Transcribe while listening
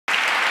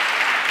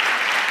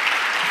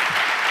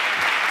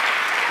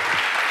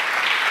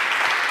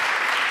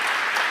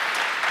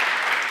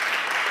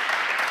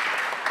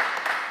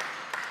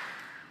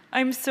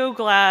I'm so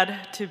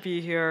glad to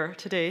be here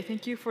today.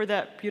 Thank you for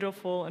that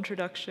beautiful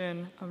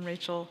introduction,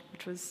 Rachel,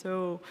 which was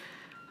so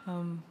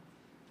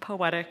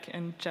poetic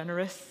and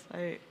generous.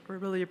 I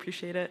really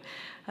appreciate it.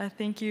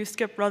 Thank you,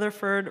 Skip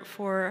Rutherford,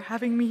 for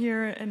having me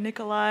here, and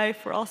Nikolai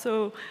for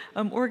also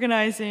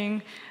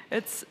organizing.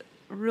 It's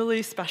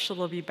really special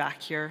to be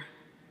back here.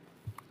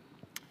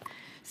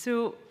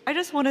 So I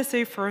just want to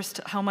say first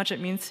how much it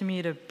means to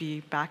me to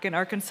be back in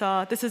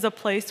Arkansas. This is a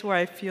place where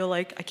I feel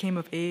like I came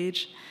of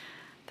age,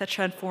 that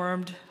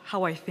transformed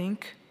how I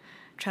think,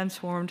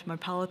 transformed my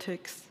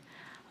politics,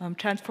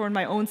 transformed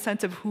my own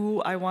sense of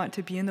who I want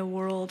to be in the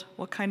world,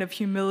 what kind of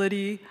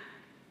humility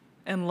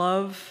and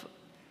love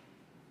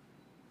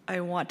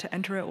I want to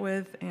enter it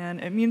with, and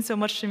it means so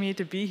much to me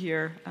to be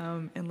here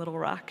in Little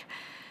Rock.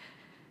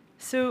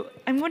 So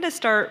I'm going to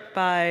start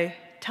by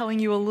telling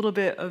you a little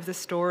bit of the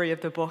story of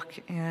the book,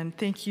 and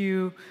thank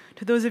you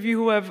to those of you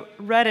who have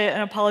read it,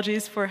 and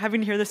apologies for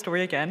having to hear the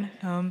story again.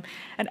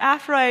 And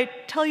after I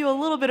tell you a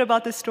little bit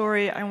about the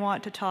story, I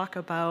want to talk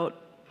about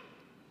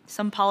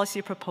some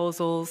policy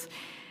proposals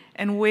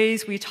and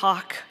ways we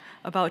talk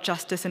about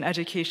justice and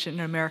education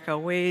in America,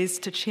 ways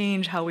to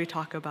change how we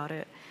talk about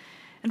it.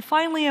 And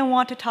finally, I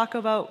want to talk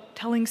about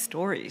telling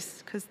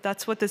stories, because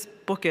that's what this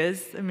book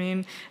is. I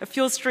mean, it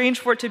feels strange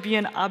for it to be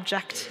an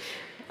object.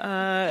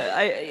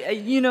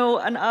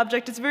 An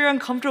object, it's very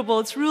uncomfortable.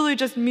 It's really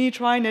just me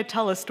trying to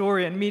tell a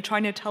story and me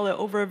trying to tell it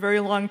over a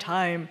very long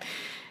time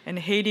and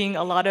hating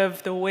a lot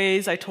of the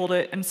ways I told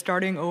it and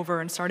starting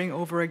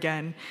over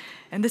again.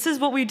 And this is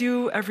what we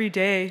do every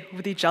day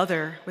with each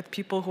other, with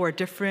people who are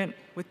different,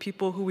 with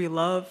people who we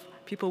love,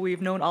 people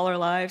we've known all our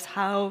lives,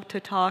 how to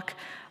talk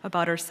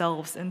about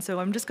ourselves. And so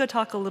I'm just going to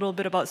talk a little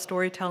bit about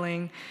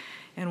storytelling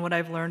and what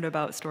I've learned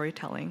about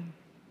storytelling.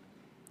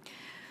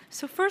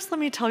 So first, let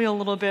me tell you a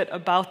little bit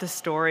about the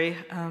story.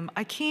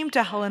 I came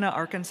to Helena,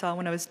 Arkansas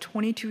when I was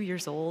 22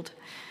 years old.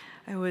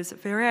 I was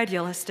very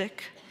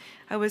idealistic.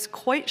 I was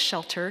quite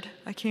sheltered.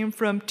 I came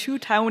from two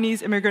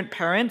Taiwanese immigrant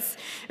parents.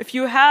 If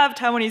you have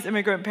Taiwanese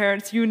immigrant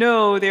parents, you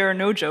know they are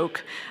no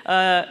joke.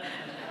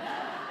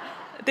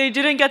 They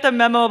didn't get the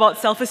memo about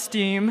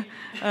self-esteem.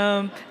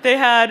 They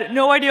had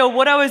no idea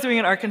what I was doing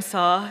in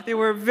Arkansas. They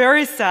were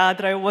very sad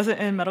that I wasn't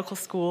in medical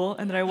school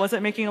and that I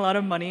wasn't making a lot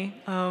of money.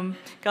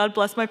 God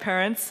bless my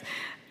parents.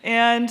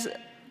 And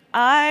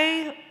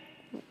I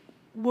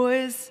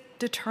was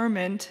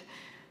determined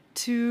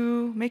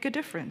to make a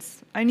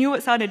difference. I knew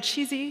it sounded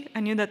cheesy.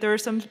 I knew that there were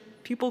some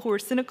people who were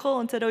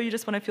cynical and said, oh, you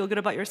just want to feel good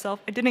about yourself.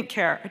 I didn't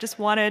care. I just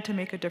wanted to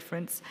make a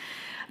difference.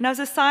 And I was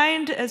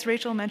assigned, as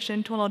Rachel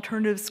mentioned, to an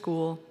alternative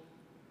school,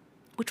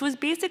 which was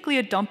basically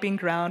a dumping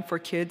ground for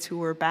kids who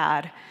were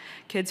bad,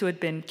 kids who had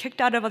been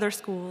kicked out of other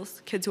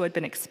schools, kids who had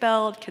been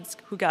expelled, kids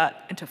who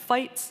got into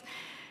fights,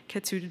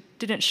 kids who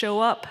didn't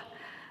show up.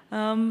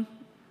 It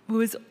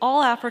was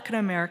all African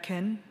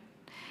American,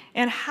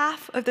 and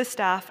half of the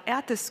staff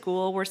at the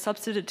school were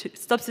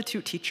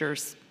substitute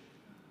teachers.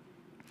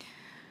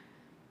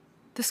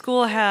 The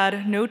school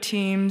had no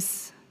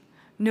teams,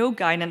 no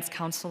guidance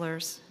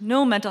counselors,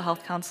 no mental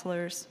health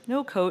counselors,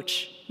 no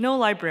coach, no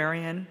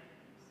librarian,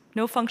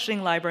 no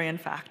functioning library, in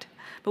fact.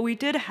 But we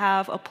did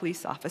have a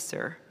police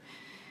officer.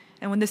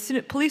 And when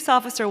the police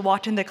officer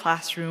walked in the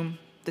classroom,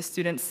 the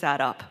students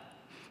sat up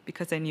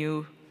because they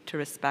knew to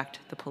respect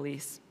the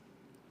police.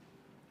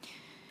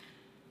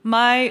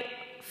 My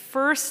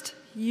first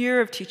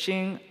year of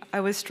teaching,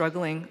 I was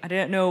struggling. I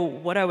didn't know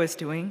what I was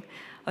doing.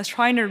 I was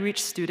trying to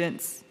reach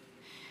students.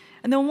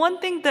 And the one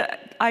thing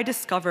that I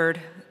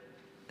discovered,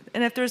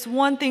 and if there's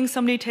one thing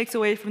somebody takes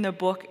away from the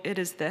book, it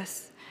is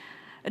this.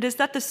 It is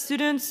that the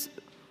students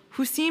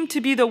who seem to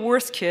be the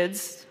worst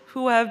kids,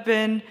 who have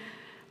been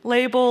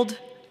labeled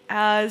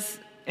as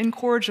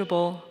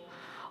incorrigible,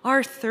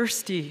 are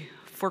thirsty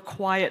for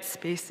quiet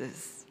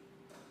spaces.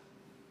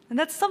 And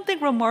that's something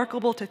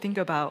remarkable to think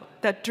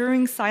about, that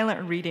during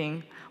silent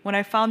reading, when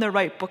I found the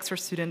right books for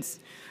students,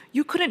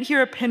 you couldn't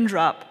hear a pin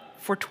drop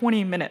for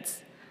 20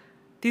 minutes.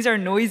 These are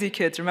noisy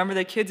kids. Remember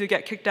the kids who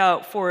get kicked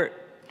out for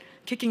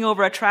kicking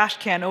over a trash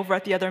can over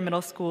at the other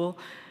middle school?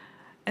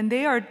 And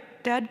they are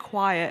dead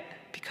quiet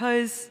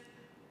because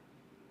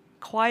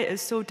quiet is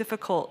so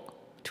difficult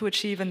to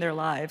achieve in their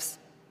lives.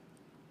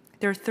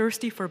 They're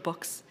thirsty for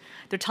books.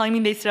 They're telling me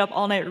they stay up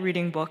all night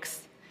reading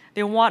books.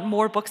 They want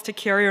more books to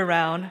carry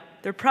around.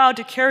 They're proud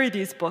to carry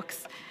these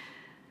books.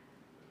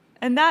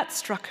 And that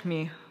struck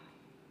me.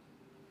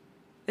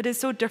 It is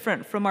so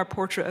different from our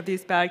portrait of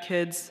these bad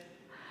kids.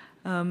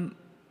 And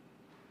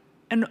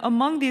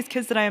among these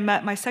kids that I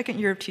met, my second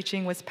year of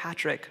teaching was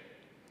Patrick.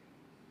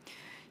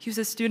 He was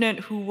a student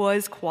who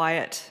was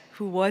quiet,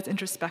 who was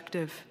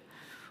introspective,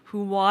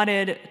 who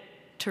wanted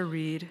to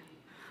read.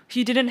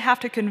 He didn't have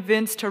to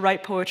convince to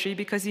write poetry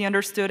because he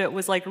understood it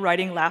was like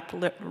writing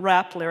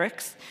rap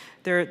lyrics.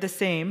 They're the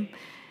same.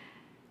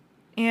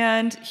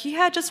 And he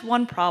had just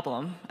one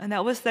problem, and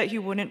that was that he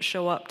wouldn't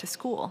show up to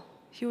school.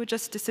 He would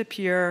just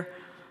disappear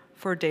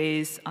for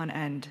days on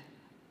end.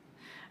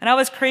 And I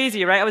was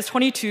crazy, right? I was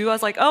 22. I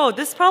was like, oh,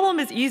 this problem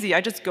is easy.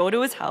 I just go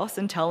to his house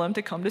and tell him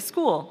to come to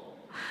school.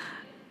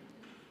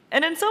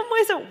 And in some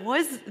ways, it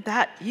was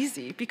that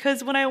easy,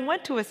 because when I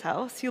went to his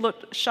house, he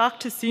looked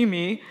shocked to see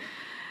me.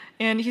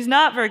 And he's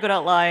not very good at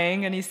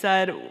lying. And he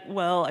said,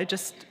 well, I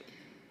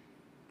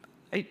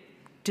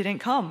didn't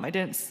come. I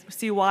didn't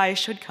see why I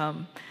should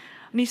come.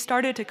 And he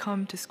started to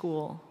come to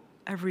school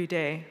every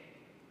day.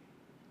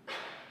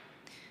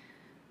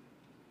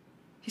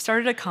 He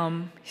started to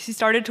come. He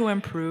started to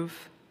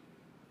improve.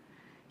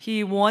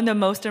 He won the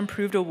Most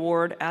Improved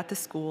award at the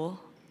school.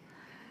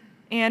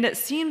 And it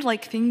seemed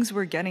like things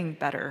were getting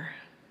better.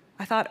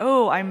 I thought,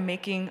 oh, I'm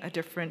making a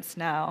difference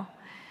now.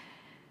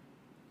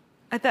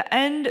 At the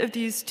end of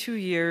these 2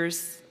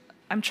 years,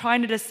 I'm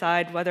trying to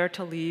decide whether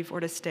to leave or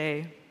to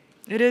stay.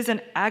 It is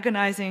an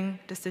agonizing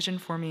decision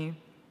for me.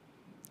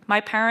 My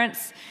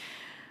parents,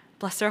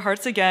 bless their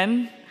hearts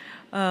again,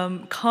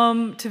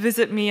 come to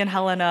visit me in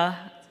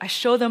Helena. I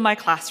show them my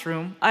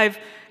classroom. I've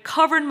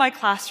covered my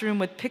classroom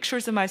with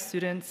pictures of my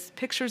students,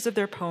 pictures of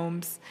their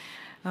poems.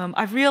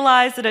 I've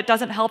realized that it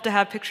doesn't help to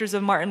have pictures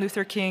of Martin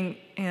Luther King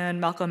and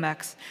Malcolm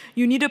X.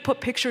 You need to put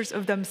pictures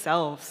of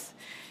themselves.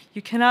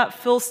 You cannot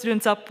fill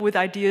students up with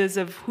ideas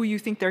of who you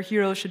think their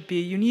heroes should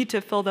be. You need to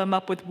fill them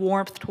up with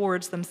warmth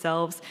towards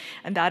themselves,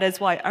 and that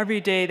is why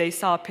every day they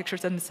saw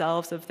pictures of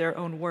themselves of their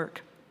own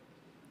work.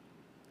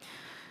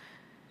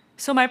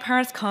 So my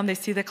parents come, they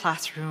see the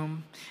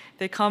classroom.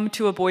 They come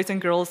to a Boys and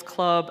Girls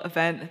Club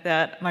event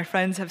that my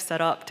friends have set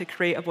up to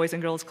create a Boys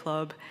and Girls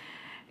Club.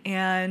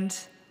 And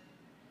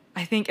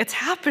I think it's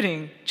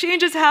happening.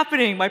 Change is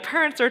happening. My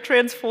parents are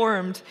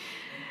transformed.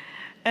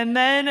 And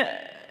then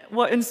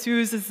what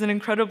ensues is an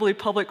incredibly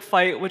public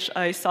fight, which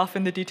I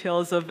soften the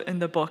details of in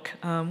the book,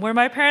 where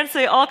my parents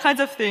say all kinds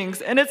of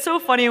things. And it's so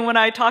funny when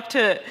I talk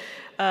to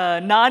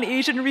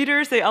non-Asian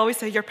readers, they always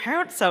say, your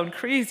parents sound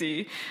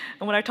crazy.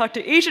 And when I talk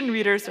to Asian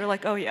readers, they're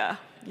like, oh yeah,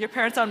 your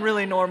parents sound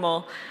really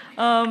normal.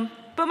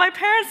 But my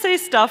parents say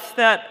stuff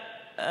that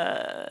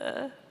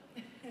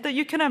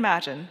you can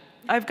imagine.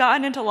 I've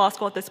gotten into law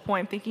school at this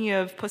point, thinking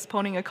of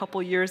postponing a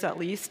couple years at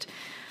least.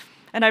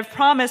 And I've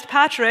promised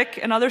Patrick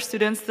and other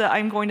students that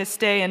I'm going to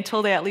stay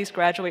until they at least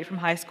graduate from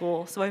high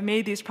school. So I've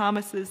made these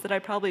promises that I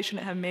probably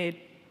shouldn't have made.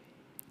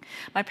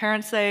 My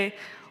parents say,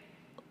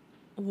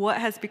 what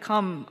has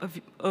become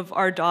of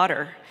our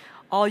daughter?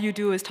 All you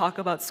do is talk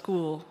about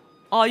school.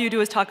 All you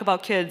do is talk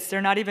about kids.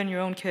 They're not even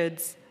your own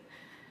kids.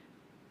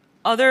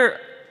 Other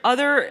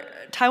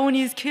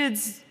Taiwanese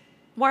kids,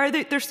 why are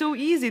they're so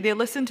easy. They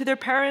listen to their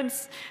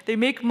parents, they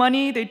make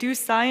money, they do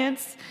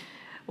science.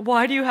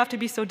 Why do you have to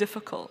be so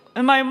difficult?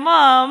 And my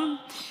mom,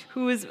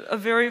 who is a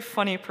very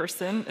funny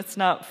person, it's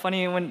not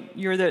funny when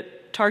you're the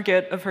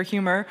target of her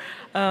humor,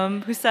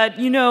 who said,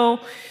 you know,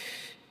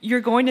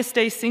 you're going to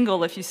stay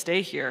single if you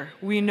stay here.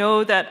 We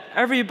know that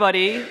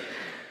everybody,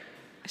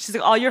 she's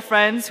like, all your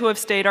friends who have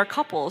stayed are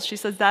couples. She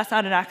says, that's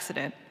not an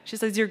accident. She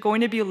says, you're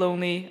going to be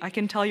lonely. I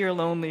can tell you're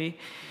lonely.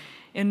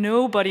 And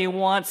nobody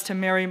wants to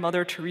marry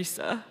Mother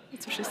Teresa.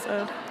 That's what she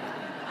said.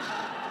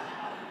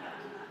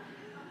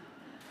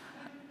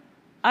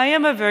 I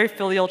am a very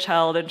filial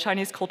child. In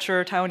Chinese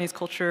culture, Taiwanese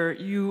culture,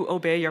 you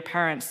obey your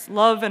parents.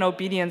 Love and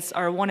obedience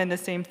are one and the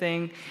same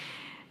thing.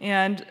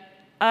 And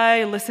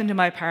I listen to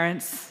my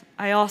parents.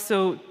 I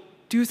also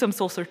do some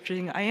soul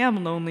searching. I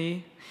am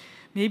lonely.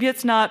 Maybe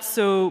it's not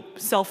so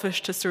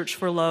selfish to search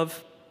for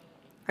love.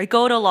 I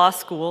go to law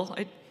school.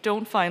 I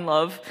don't find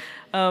love.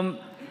 And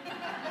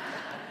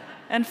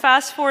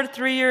fast forward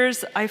 3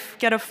 years, I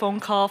get a phone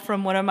call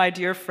from one of my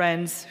dear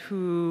friends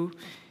who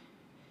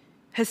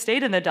has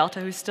stayed in the Delta,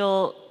 who's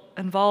still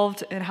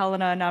involved in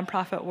Helena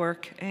nonprofit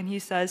work. And he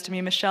says to me,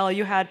 Michelle,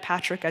 you had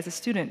Patrick as a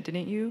student,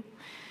 didn't you?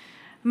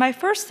 My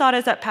first thought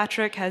is that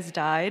Patrick has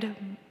died,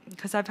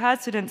 because I've had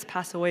students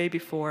pass away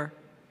before.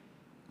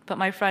 But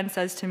my friend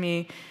says to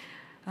me,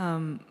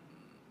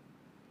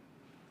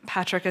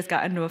 Patrick has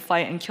gotten into a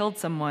fight and killed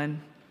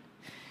someone.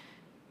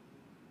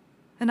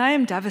 And I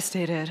am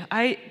devastated.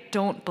 I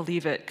don't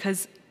believe it,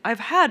 because I've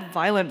had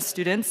violent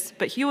students,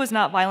 but he was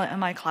not violent in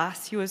my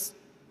class.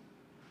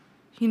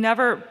 He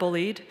never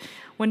bullied.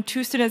 When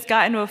two students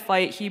got into a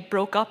fight, he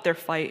broke up their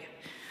fight.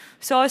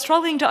 So I was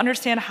struggling to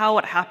understand how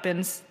it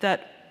happens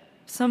that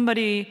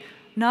somebody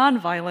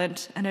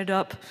nonviolent ended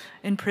up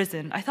in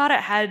prison. I thought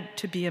it had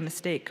to be a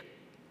mistake.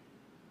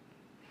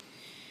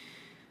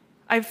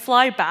 I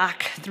fly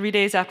back 3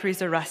 days after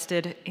he's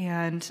arrested,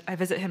 and I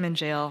visit him in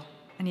jail.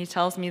 And he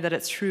tells me that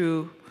it's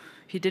true.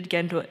 He did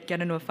get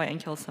into a fight and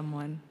kill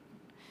someone.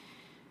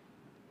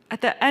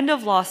 At the end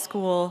of law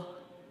school,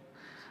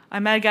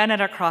 I'm again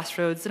at a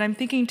crossroads, and I'm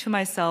thinking to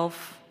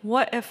myself,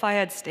 what if I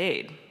had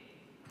stayed?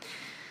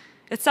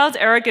 It sounds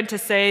arrogant to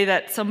say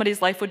that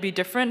somebody's life would be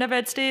different if I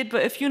had stayed,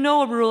 but if you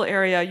know a rural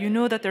area, you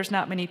know that there's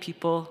not many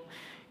people.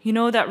 You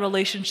know that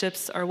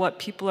relationships are what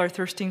people are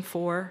thirsting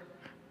for.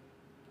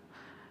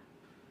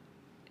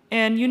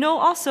 And you know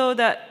also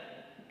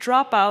that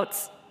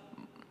dropouts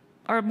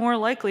are more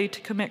likely to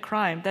commit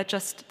crime.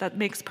 That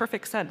makes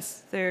perfect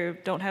sense. They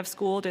don't have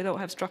school, they don't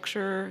have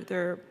structure,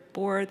 they're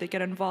bored, they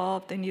get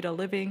involved, they need a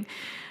living.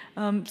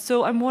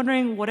 So I'm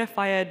wondering, what if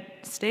I had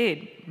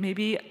stayed?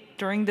 Maybe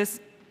during this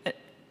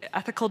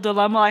ethical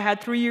dilemma I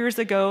had 3 years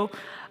ago,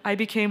 I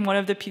became one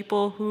of the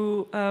people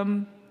who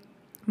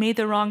made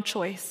the wrong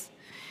choice.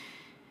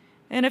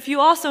 And if you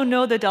also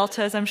know the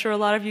Delta, as I'm sure a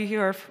lot of you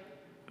here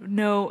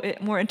know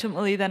it more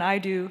intimately than I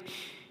do,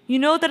 you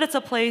know that it's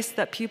a place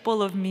that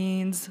people of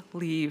means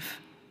leave.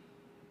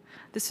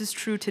 This is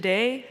true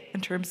today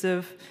in terms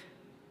of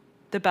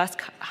the best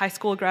high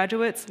school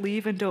graduates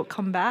leave and don't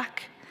come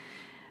back.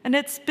 And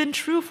it's been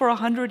true for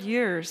 100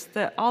 years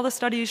that all the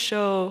studies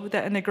show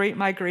that in the Great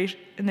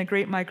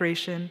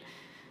Migration,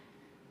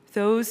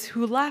 those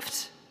who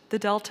left the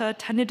Delta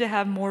tended to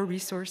have more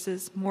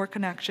resources, more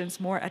connections,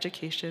 more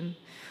education,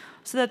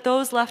 so that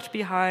those left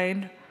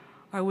behind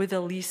are with the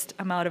least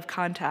amount of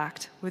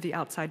contact with the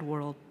outside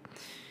world.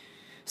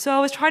 So I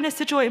was trying to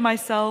situate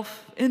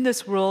myself in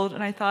this world,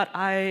 and I thought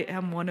I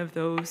am one of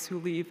those who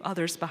leave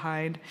others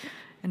behind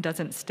and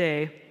doesn't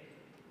stay.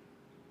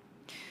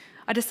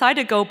 I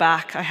decided to go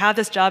back. I had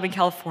this job in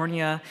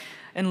California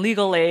in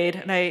legal aid,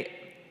 and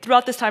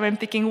throughout this time I'm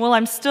thinking, well,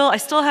 I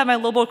still have my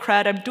liberal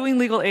cred, I'm doing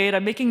legal aid,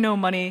 I'm making no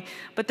money,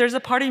 but there's a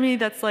part of me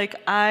that's like,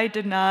 I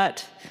did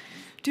not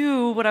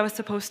do what I was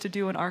supposed to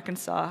do in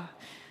Arkansas.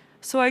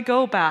 So I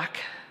go back.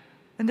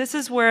 And this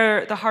is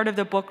where the heart of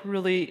the book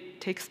really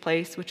takes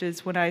place, which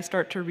is when I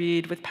start to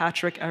read with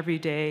Patrick every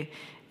day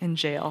in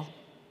jail,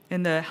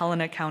 in the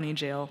Helena County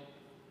Jail.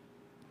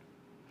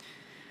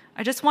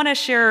 I just want to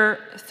share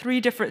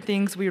 3 different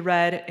things we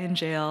read in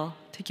jail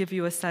to give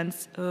you a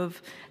sense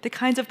of the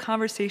kinds of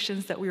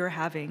conversations that we were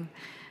having.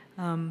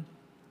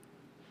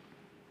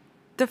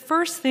 The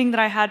first thing that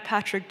I had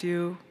Patrick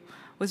do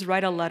was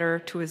write a letter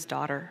to his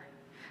daughter.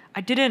 I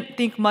didn't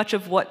think much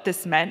of what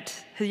this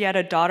meant. He had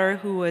a daughter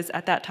who was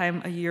at that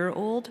time a year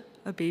old,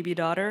 a baby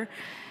daughter.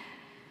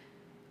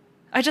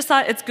 I just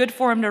thought it's good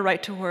for him to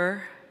write to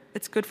her.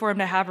 It's good for him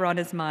to have her on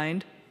his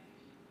mind.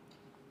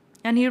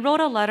 And he wrote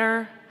a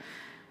letter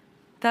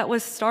that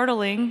was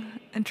startling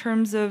in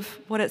terms of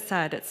what it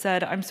said. It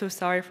said, I'm so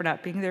sorry for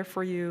not being there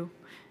for you.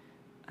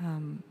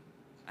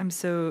 I'm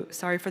so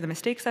sorry for the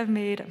mistakes I've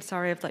made. I'm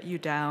sorry I've let you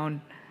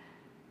down.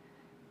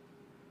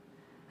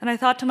 And I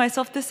thought to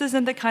myself, this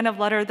isn't the kind of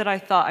letter that I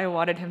thought I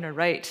wanted him to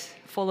write,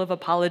 full of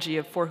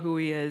apology for who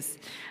he is.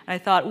 And I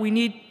thought, we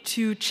need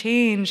to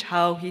change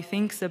how he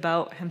thinks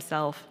about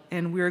himself,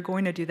 and we're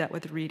going to do that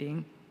with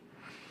reading.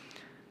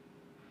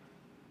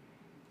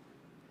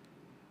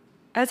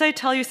 As I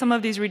tell you some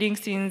of these reading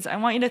scenes, I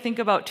want you to think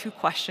about 2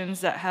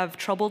 questions that have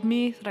troubled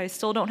me, that I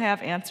still don't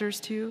have answers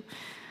to.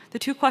 The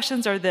 2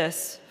 questions are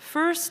this.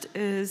 First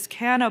is,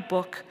 can a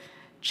book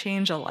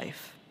change a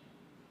life?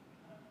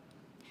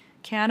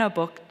 Can a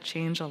book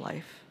change a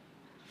life?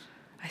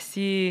 I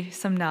see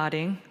some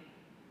nodding.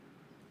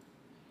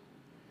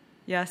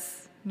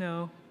 Yes,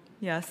 no,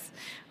 yes.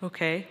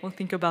 Okay, we'll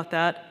think about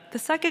that. The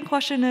second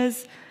question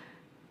is,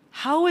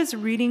 how is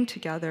reading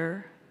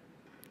together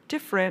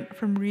different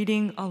from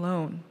reading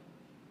alone?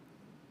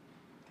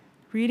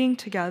 Reading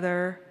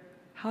together,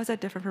 how is that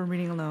different from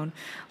reading alone?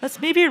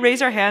 Let's maybe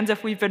raise our hands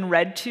if we've been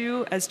read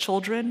to as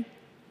children.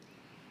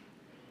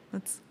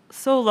 That's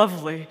so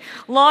lovely.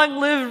 Long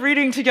live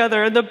reading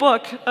together in the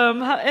book.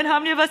 And how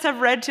many of us have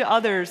read to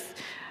others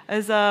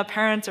as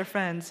parents or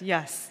friends?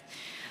 Yes.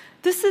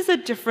 This is a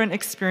different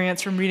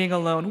experience from reading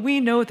alone.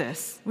 We know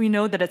this. We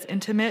know that it's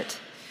intimate,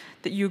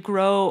 that you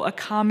grow a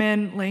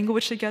common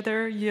language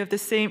together.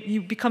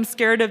 You become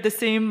scared of the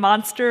same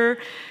monster.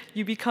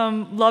 You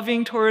become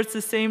loving towards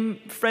the same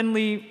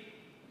friendly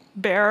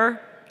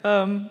bear,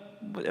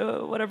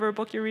 whatever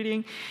book you're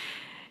reading.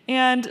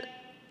 And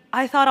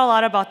I thought a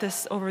lot about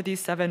this over these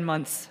 7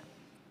 months.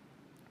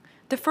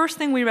 The first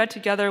thing we read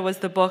together was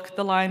the book,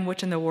 The Lion,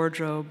 Witch, and the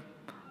Wardrobe,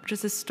 which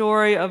is a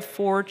story of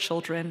 4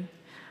 children.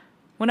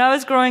 When I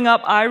was growing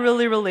up, I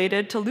really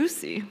related to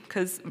Lucy,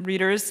 because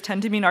readers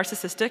tend to be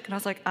narcissistic, and I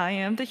was like, I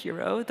am the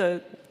hero,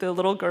 the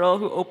little girl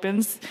who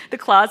opens the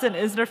closet and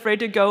isn't afraid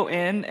to go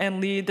in and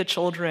lead the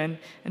children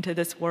into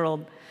this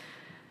world.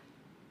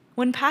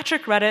 When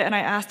Patrick read it and I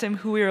asked him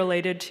who he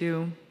related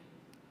to,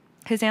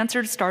 his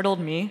answer startled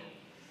me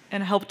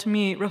and helped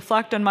me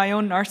reflect on my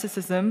own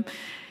narcissism.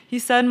 He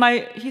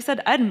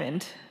said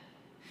Edmund.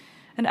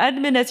 And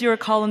Edmund, as you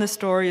recall in the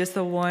story, is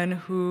the one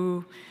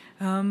who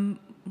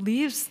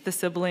leaves the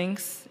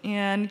siblings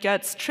and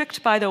gets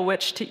tricked by the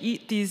witch to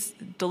eat these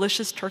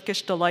delicious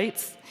Turkish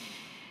delights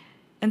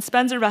and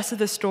spends the rest of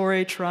the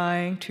story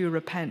trying to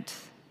repent.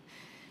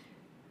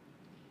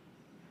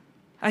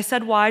 I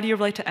said, why do you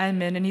relate to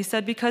Edmund? And he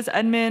said, because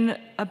Edmund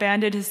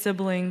abandoned his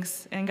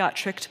siblings and got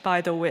tricked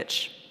by the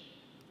witch.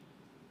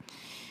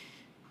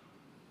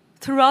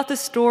 Throughout the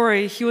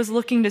story, he was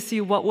looking to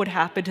see what would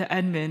happen to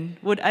Edmund.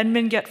 Would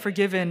Edmund get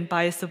forgiven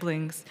by his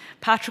siblings?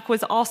 Patrick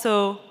was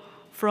also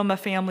from a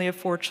family of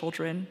 4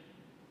 children.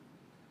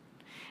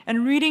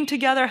 And reading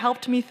together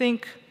helped me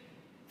think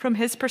from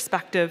his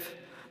perspective,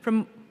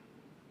 from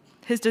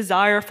his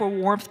desire for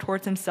warmth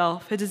towards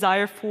himself, his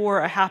desire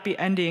for a happy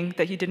ending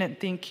that he didn't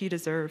think he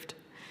deserved,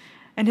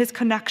 and his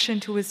connection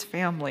to his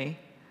family,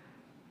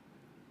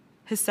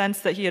 his sense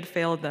that he had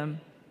failed them.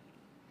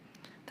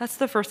 That's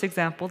the first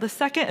example. The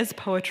second is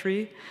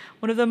poetry.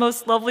 One of the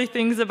most lovely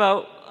things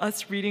about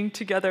us reading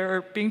together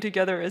or being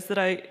together is that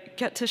I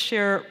get to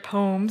share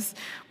poems,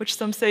 which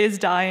some say is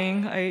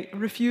dying. I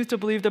refuse to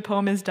believe the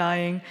poem is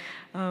dying.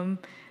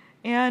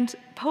 And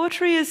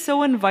poetry is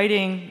so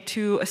inviting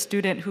to a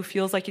student who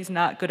feels like he's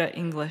not good at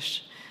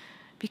English,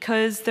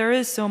 because there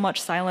is so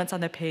much silence on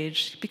the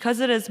page, because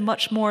it is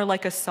much more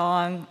like a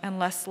song and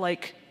less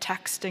like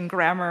text and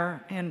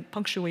grammar and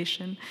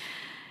punctuation.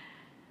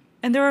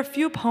 And there are a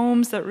few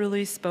poems that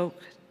really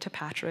spoke to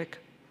Patrick.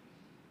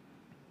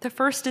 The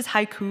first is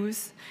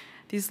haikus,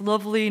 these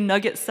lovely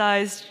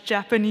nugget-sized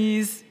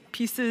Japanese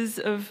pieces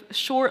of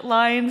short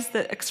lines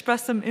that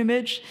express some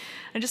image.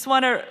 I just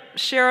want to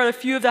share a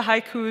few of the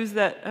haikus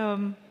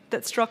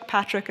that struck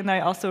Patrick and that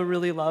I also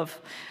really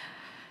love.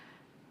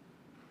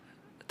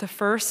 The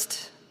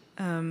first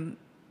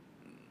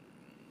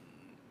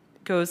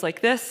goes like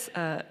this: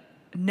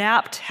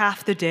 napped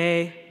half the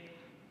day,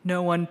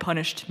 no one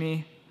punished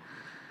me.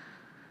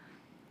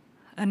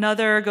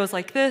 Another goes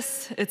like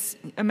this: it's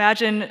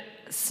imagine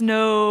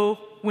snow,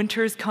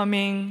 winter's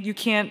coming,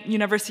 you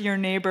never see your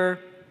neighbor.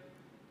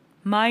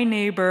 My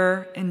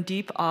neighbor in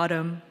deep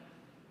autumn,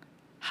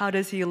 how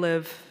does he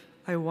live,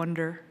 I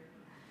wonder.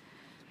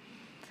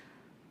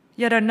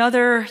 Yet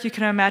another, you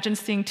can imagine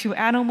seeing two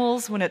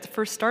animals when it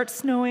first starts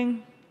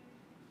snowing.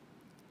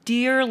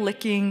 Deer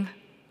licking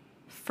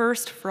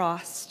first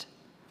frost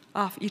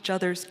off each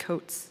other's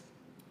coats.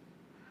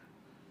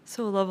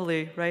 So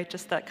lovely, right?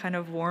 Just that kind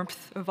of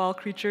warmth of all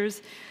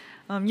creatures.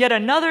 Yet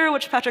another,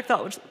 which Patrick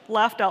thought was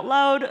laughed out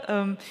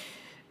loud.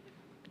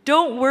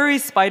 Don't worry,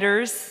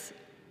 spiders.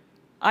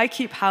 I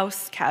keep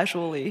house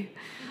casually.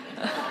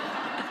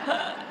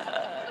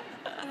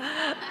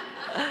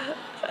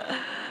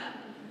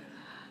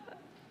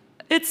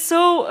 It's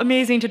so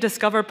amazing to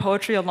discover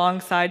poetry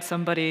alongside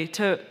somebody,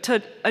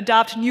 to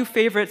adopt new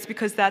favorites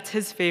because that's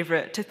his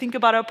favorite, to think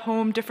about a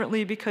poem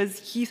differently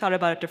because he thought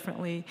about it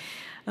differently.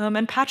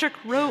 And Patrick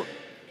wrote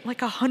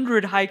like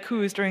 100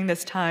 haikus during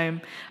this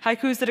time,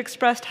 haikus that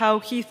expressed how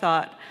he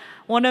thought.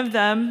 One of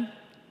them,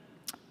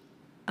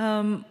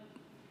 I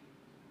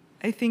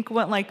think,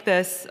 went like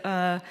this: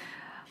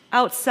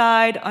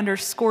 outside under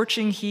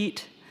scorching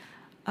heat,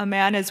 a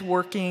man is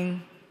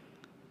working,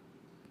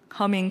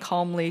 humming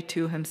calmly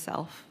to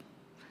himself,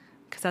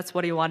 because that's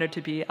what he wanted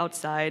to be,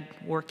 outside,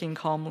 working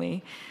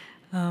calmly.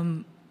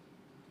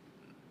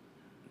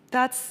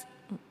 That's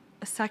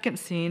a second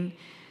scene.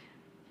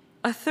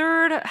 A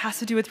third has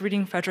to do with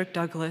reading Frederick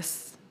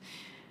Douglass.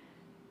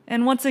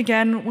 And once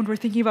again, when we're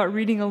thinking about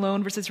reading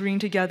alone versus reading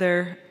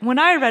together, when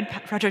I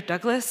read Frederick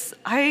Douglass,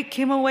 I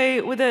came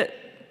away with it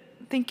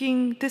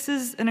thinking, this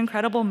is an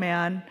incredible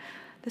man,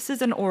 this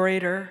is an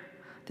orator,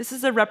 this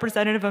is a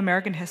representative of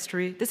American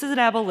history. This is an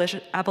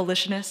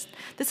abolitionist.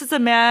 This is a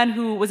man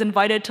who was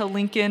invited to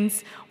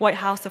Lincoln's White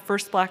House, the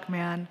first black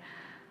man.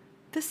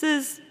 This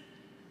is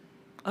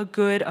a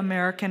good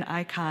American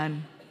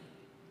icon.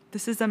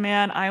 This is a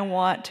man I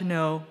want to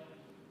know.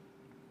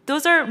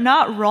 Those are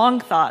not wrong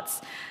thoughts,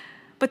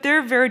 but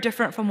they're very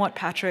different from what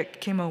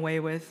Patrick came away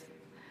with.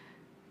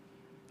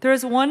 There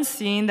is one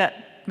scene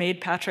that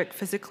made Patrick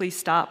physically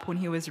stop when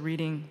he was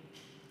reading.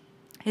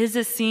 It is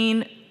a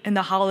scene in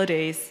the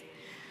holidays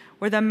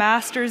where the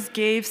masters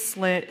gave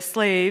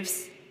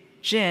slaves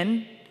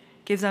gin,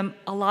 gives them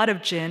a lot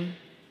of gin.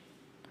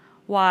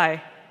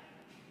 Why?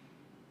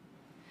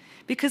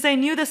 Because they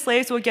knew the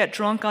slaves would get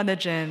drunk on the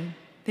gin.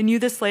 They knew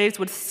the slaves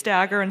would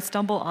stagger and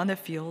stumble on the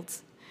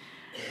fields,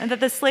 and that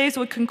the slaves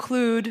would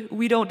conclude,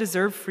 we don't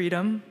deserve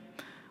freedom.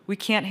 We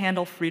can't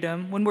handle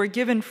freedom. When we're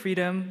given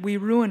freedom, we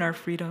ruin our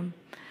freedom.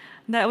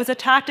 And that it was a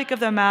tactic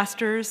of the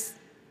masters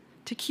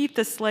to keep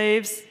the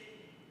slaves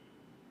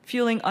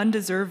feeling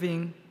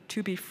undeserving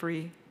to be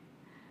free.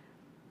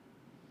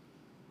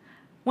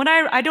 When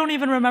I don't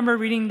even remember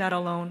reading that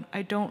alone.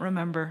 I don't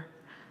remember.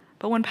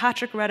 But when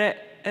Patrick read it,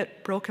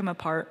 it broke him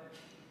apart.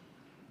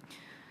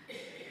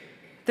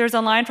 There's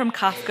a line from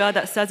Kafka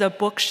that says a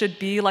book should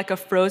be like a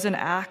frozen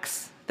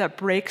axe that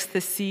breaks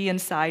the sea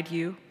inside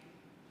you.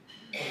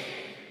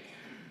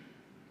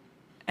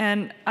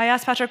 And I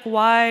asked Patrick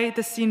why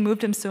the scene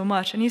moved him so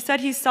much. And he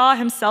said he saw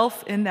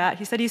himself in that.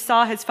 He said he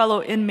saw his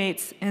fellow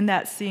inmates in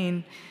that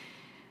scene.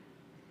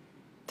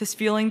 This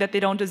feeling that they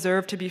don't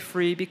deserve to be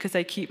free because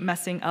they keep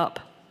messing up.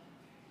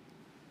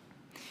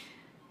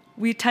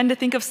 We tend to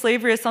think of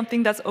slavery as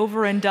something that's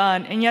over and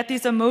done, and yet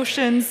these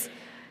emotions,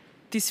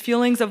 these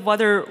feelings of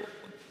whether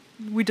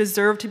we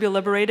deserve to be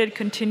liberated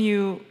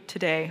continue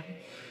today.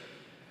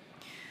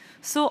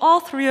 So all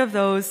three of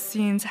those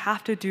scenes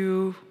have to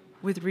do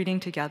with reading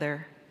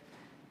together.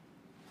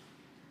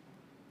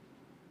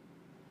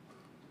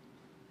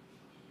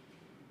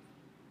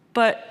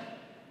 But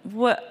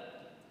what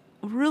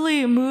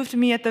really moved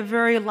me at the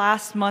very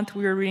last month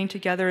we were reading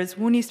together is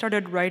when he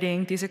started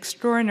writing these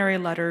extraordinary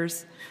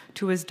letters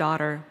to his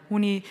daughter,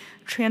 when he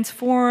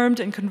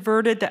transformed and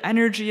converted the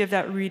energy of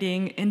that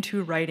reading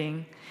into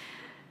writing.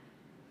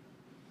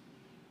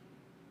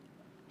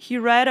 he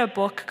read a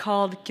book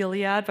called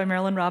Gilead by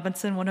Marilyn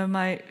Robinson, one of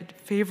my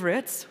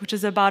favorites, which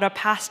is about a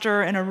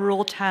pastor in a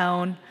rural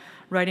town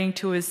writing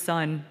to his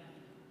son.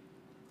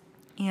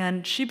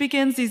 And she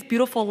begins these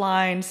beautiful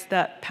lines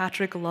that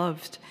Patrick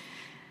loved.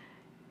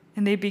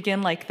 And they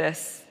begin like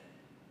this: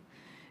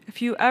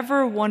 if you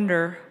ever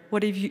wonder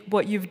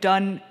what you've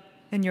done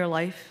in your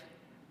life,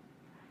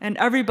 and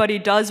everybody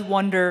does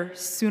wonder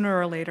sooner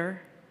or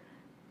later,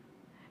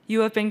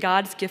 you have been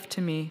God's gift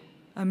to me,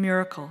 a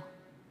miracle,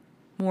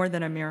 more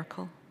than a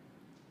miracle.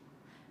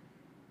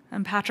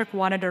 And Patrick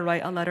wanted to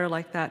write a letter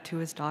like that to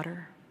his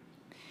daughter.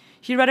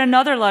 He read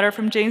another letter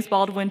from James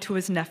Baldwin to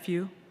his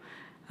nephew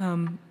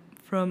from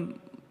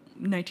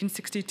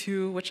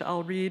 1962, which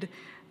I'll read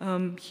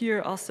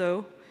here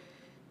also,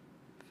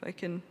 if I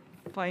can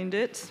find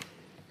it.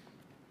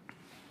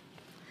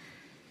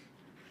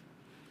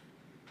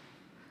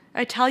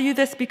 I tell you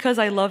this because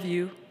I love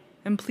you,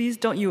 and please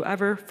don't you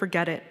ever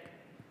forget it.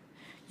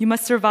 You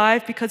must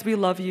survive because we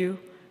love you,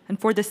 and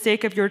for the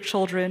sake of your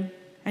children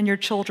and your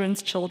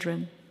children's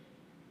children.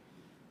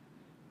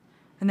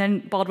 And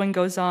then Baldwin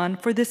goes on,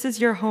 for this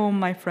is your home,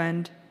 my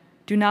friend.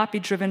 Do not be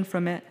driven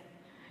from it.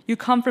 You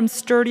come from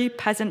sturdy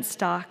peasant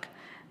stock,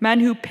 men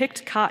who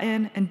picked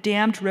cotton and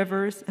dammed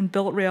rivers and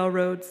built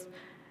railroads,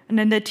 and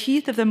in the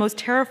teeth of the most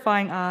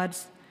terrifying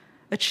odds,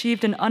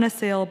 achieved an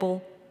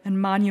unassailable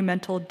and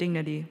monumental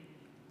dignity.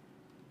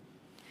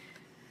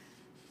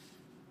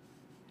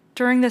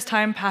 During this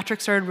time,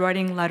 Patrick started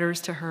writing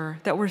letters to her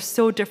that were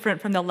so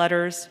different from the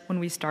letters when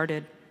we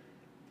started.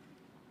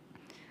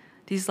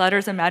 These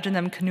letters, imagine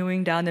them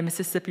canoeing down the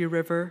Mississippi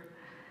River.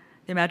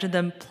 They imagine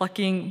them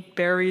plucking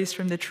berries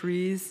from the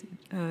trees,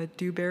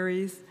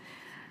 dewberries.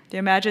 They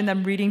imagine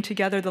them reading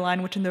together The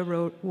Lion, Witch, and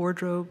the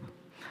Wardrobe.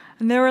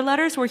 And there were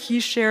letters where he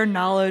shared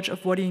knowledge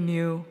of what he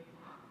knew,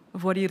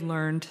 of what he'd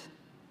learned,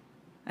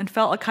 and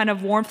felt a kind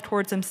of warmth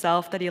towards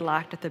himself that he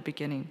lacked at the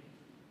beginning.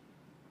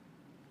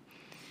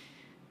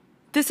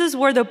 This is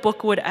where the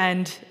book would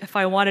end if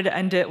I wanted to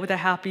end it with a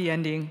happy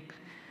ending.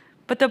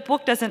 But the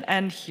book doesn't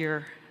end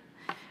here.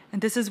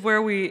 And this is where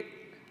we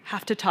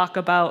have to talk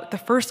about the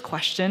first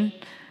question: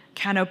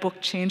 can a book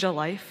change a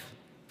life?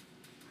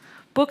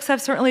 Books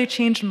have certainly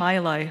changed my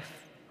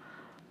life,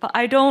 but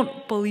I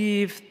don't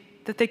believe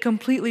that they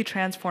completely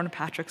transformed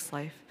Patrick's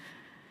life.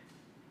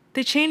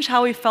 They changed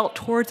how he felt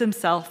towards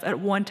himself at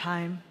one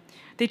time.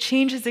 They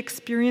changed his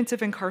experience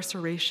of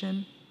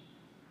incarceration.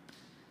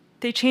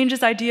 They changed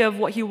his idea of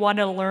what he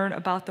wanted to learn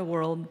about the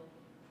world.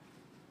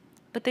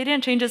 But they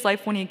didn't change his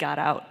life when he got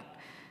out.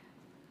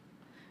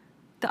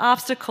 The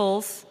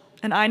obstacles,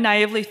 and I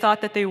naively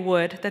thought that they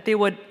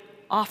would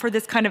offer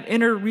this kind of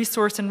inner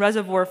resource and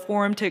reservoir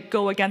for him to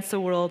go against the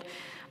world.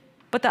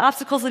 But the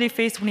obstacles that he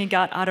faced when he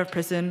got out of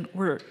prison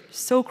were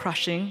so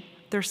crushing.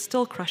 They're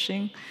still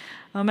crushing.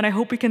 And I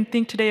hope we can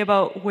think today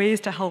about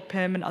ways to help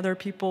him and other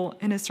people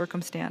in his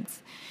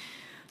circumstance.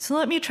 So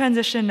let me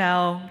transition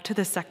now to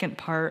the second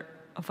part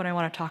of what I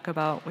want to talk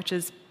about, which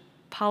is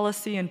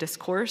policy and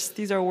discourse.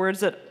 These are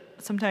words that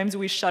sometimes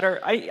we shudder.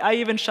 I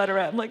even shudder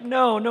at. I'm like,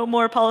 no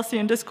more policy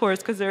and discourse,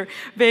 because they're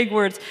vague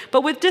words.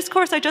 But with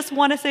discourse, I just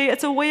want to say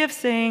it's a way of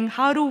saying,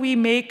 how do we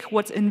make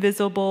what's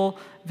invisible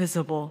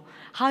visible?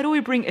 How do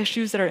we bring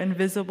issues that are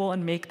invisible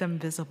and make them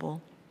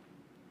visible?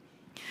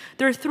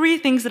 There are three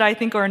things that I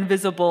think are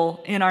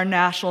invisible in our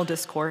national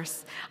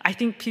discourse. I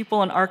think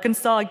people in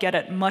Arkansas get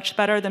it much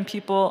better than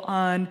people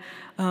on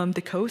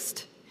the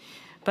coast,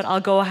 but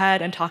I'll go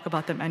ahead and talk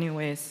about them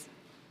anyways.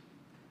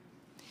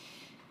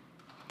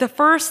 The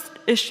first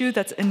issue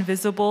that's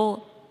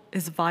invisible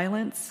is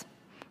violence.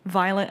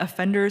 Violent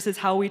offenders is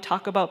how we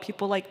talk about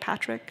people like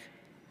Patrick.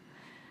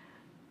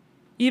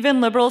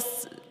 Even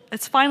liberals,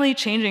 it's finally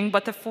changing,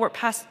 but the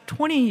past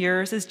 20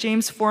 years, as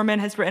James Foreman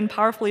has written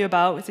powerfully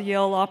about, as a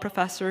Yale law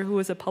professor who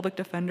was a public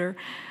defender,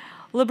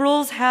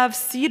 liberals have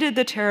ceded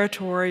the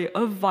territory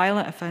of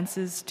violent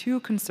offenses to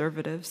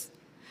conservatives,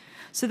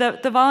 so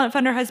that the violent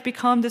offender has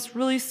become this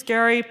really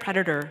scary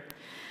predator.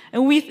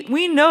 And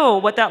we know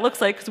what that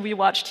looks like because we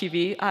watch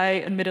TV.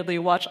 I admittedly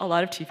watch a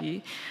lot of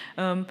TV.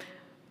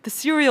 The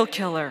serial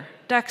killer,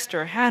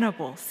 Dexter,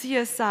 Hannibal,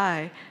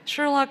 CSI,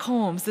 Sherlock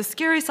Holmes, the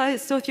scary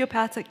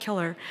sociopathic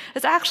killer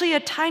is actually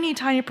a tiny,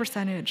 tiny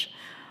percentage.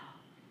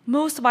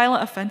 Most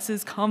violent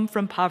offenses come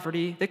from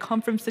poverty. They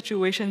come from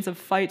situations of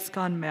fights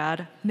gone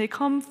mad. And they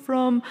come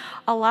from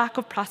a lack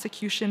of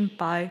prosecution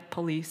by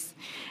police.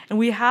 And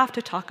we have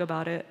to talk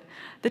about it.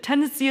 The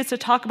tendency is to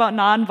talk about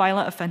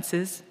nonviolent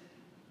offenses,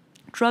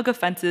 drug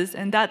offenses,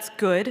 and that's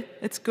good.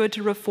 It's good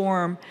to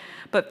reform.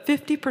 But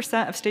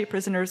 50% of state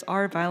prisoners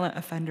are violent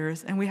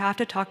offenders, and we have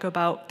to talk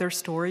about their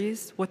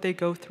stories, what they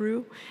go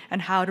through,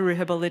 and how to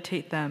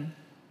rehabilitate them.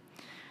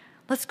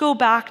 Let's go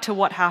back to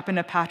what happened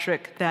to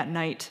Patrick that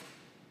night.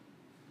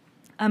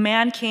 A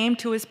man came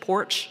to his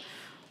porch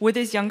with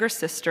his younger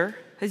sister.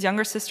 His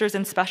younger sister's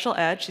in special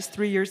ed. She's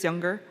 3 years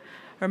younger.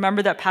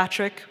 Remember that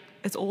Patrick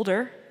is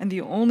older and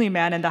the only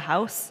man in the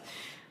house,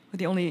 or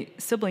the only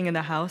sibling in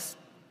the house.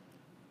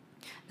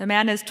 The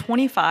man is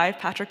 25,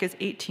 Patrick is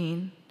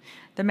 18.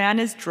 The man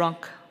is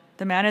drunk.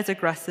 The man is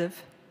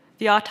aggressive.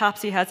 The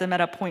autopsy has him at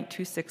a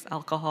 0.26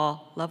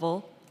 alcohol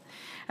level.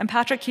 And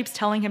Patrick keeps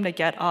telling him to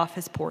get off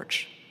his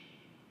porch.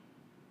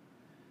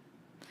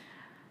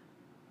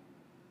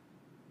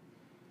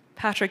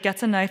 Patrick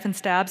gets a knife and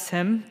stabs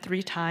him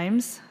 3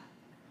 times.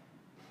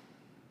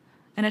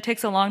 And it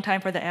takes a long time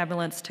for the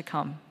ambulance to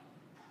come.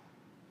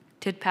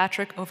 Did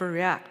Patrick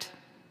overreact?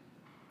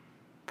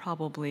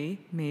 Probably,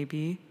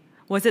 maybe.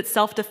 Was it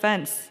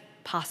self-defense?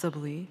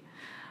 Possibly.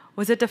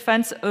 Was it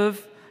defense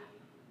of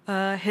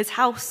his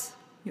house,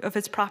 of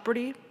his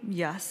property?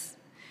 Yes.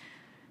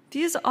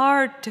 These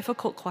are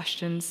difficult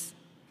questions.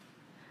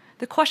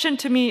 The question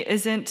to me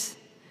isn't,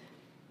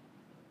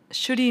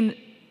 should he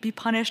be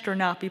punished or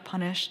not be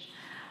punished?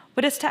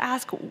 But it's to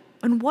ask,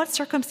 in what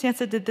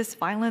circumstances did this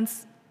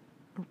violence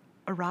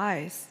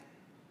arise?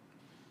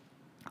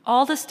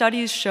 All the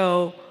studies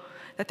show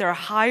that there are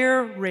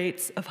higher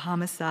rates of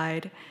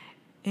homicide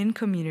in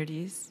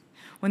communities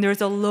when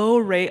there's a low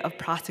rate of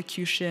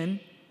prosecution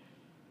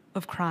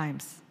of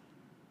crimes.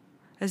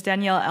 As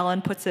Danielle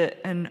Allen puts it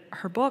in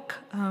her book,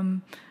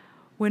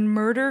 when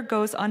murder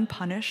goes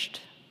unpunished,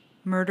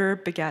 murder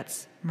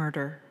begets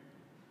murder.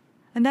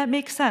 And that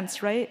makes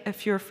sense, right?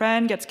 If your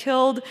friend gets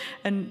killed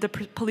and the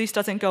police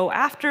doesn't go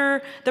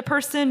after the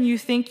person, you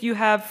think you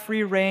have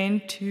free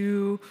rein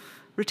to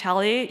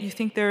retaliate. You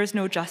think there is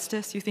no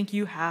justice. You think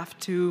you have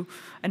to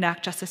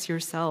enact justice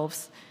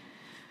yourselves.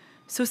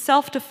 So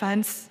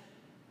self-defense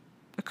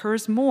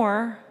occurs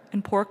more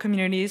in poor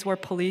communities where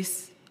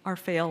police are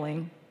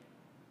failing.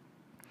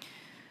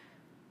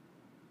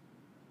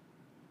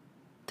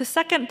 The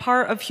second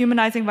part of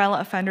humanizing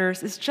violent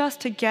offenders is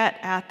just to get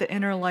at the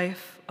inner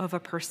life of a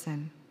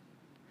person.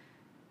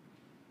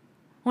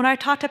 When I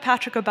talked to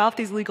Patrick about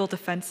these legal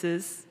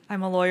defenses,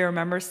 I'm a lawyer,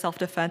 remember,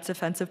 self-defense,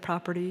 offensive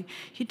property,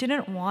 he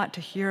didn't want to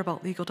hear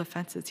about legal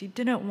defenses. He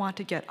didn't want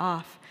to get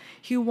off.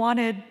 He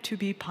wanted to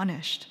be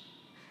punished.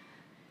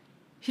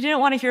 He didn't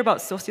want to hear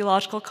about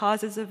sociological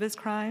causes of his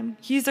crime.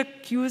 He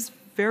was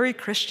very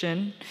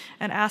Christian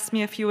and asked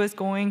me if he was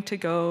going to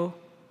go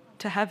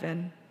to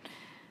heaven.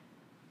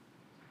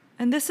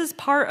 And this is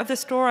part of the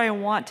story I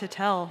want to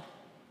tell,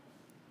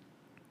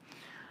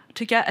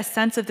 to get a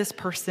sense of this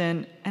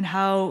person and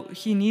how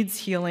he needs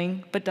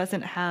healing but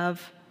doesn't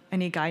have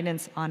any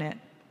guidance on it.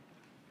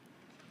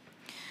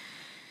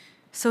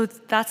 So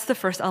that's the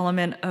first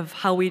element of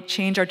how we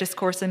change our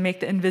discourse and make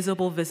the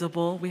invisible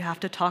visible. We have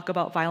to talk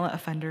about violent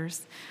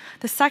offenders.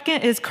 The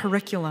second is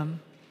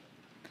curriculum.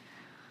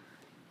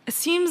 It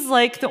seems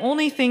like the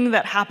only thing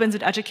that happens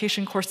in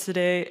education discourse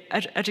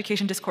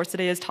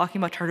today is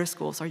talking about charter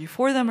schools. Are you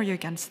for them or are you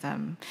against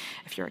them?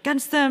 If you're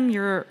against them,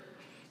 you're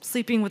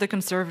sleeping with the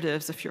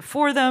conservatives. If you're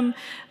for them,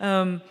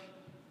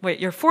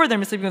 you're for them,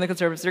 you're sleeping with the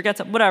conservatives, you're against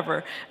them,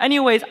 whatever.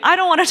 Anyways, I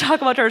don't want to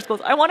talk about charter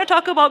schools. I want to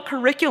talk about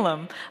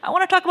curriculum. I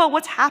want to talk about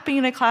what's happening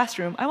in a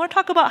classroom. I want to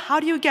talk about how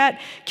do you get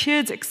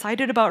kids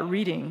excited about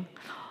reading.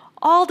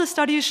 All the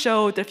studies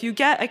show that if you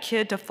get a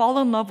kid to fall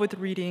in love with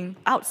reading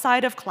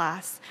outside of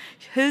class,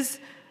 his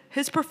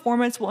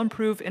performance will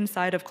improve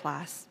inside of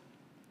class.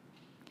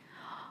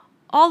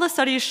 All the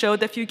studies show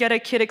that if you get a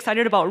kid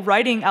excited about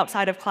writing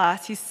outside of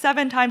class, he's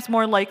 7 times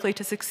more likely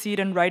to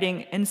succeed in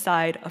writing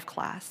inside of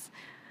class.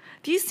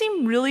 These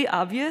seem really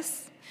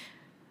obvious,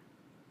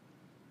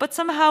 but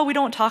somehow we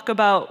don't talk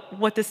about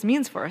what this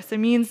means for us. It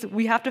means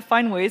we have to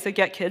find ways to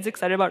get kids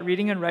excited about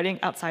reading and writing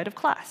outside of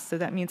class. So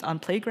that means on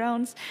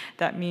playgrounds,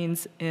 that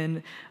means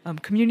in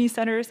community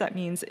centers, that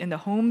means in the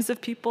homes of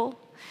people.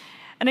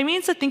 And it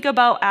means to think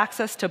about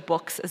access to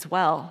books as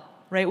well,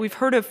 right? We've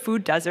heard of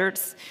food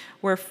deserts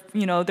where,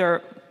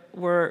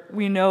 where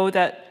we know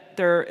that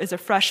there is a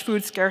fresh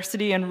food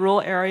scarcity in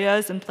rural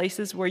areas and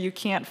places where you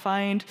can't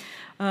find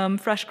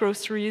fresh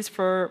groceries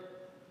for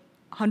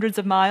hundreds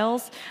of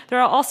miles. There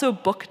are also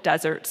book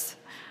deserts.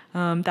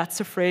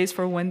 That's a phrase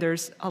for when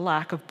there's a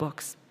lack of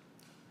books.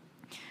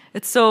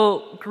 It's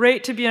so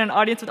great to be in an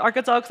audience with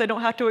Arkansas because I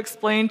don't have to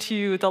explain to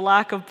you the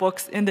lack of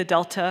books in the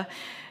Delta.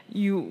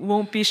 You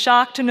won't be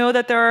shocked to know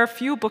that there are a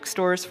few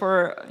bookstores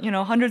for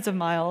hundreds of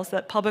miles,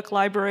 that public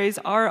libraries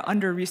are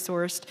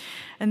under-resourced.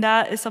 And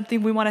that is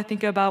something we want to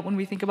think about when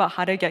we think about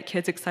how to get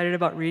kids excited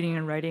about reading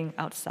and writing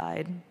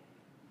outside.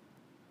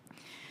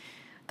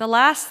 The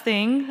last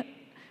thing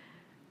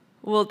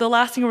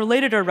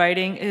related to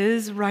writing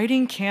is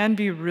writing can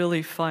be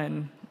really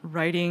fun.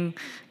 Writing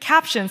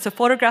captions to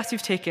photographs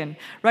you've taken,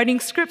 writing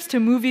scripts to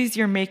movies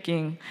you're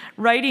making,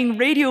 writing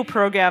radio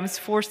programs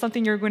for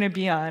something you're going to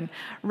be on,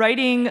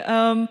 writing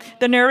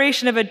the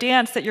narration of a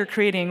dance that you're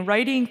creating.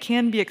 Writing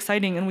can be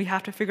exciting, and we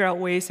have to figure out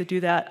ways to do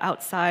that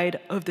outside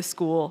of the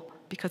school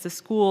because the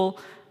school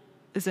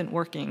isn't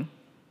working.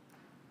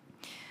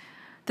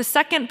 The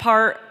second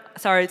part,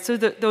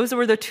 those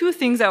were the 2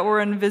 things that were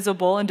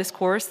invisible in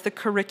discourse, the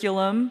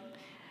curriculum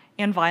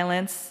and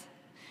violence.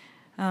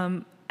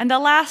 And the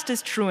last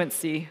is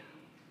truancy.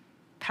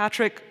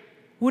 Patrick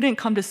wouldn't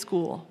come to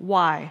school.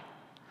 Why?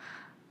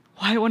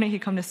 Why wouldn't he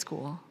come to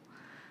school?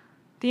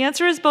 The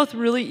answer is both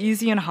really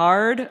easy and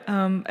hard.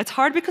 It's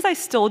hard because I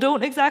still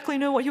don't exactly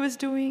know what he was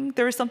doing.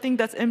 There is something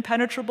that's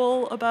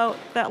impenetrable about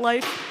that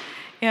life.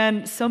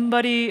 and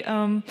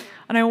and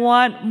I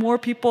want more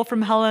people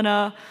from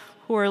Helena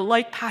who are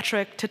like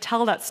Patrick to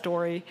tell that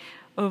story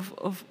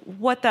of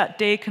what that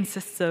day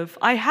consists of.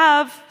 I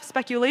have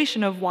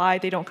speculation of why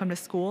they don't come to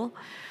school.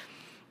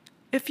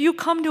 If you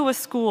come to a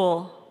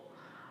school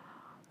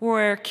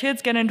where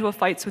kids get into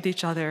fights with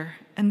each other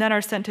and then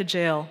are sent to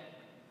jail,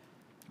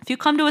 if you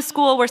come to a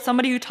school where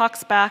somebody who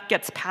talks back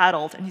gets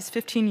paddled and he's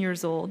 15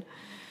 years old,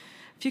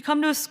 if you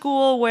come to a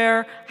school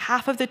where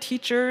half of the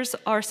teachers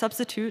are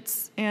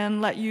substitutes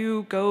and let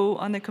you go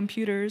on the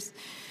computers,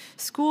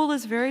 school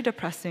is very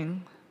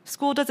depressing.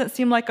 School doesn't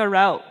seem like a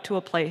route to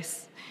a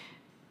place.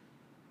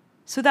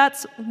 So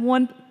that's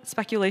one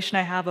speculation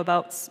I have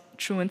about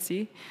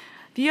truancy.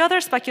 The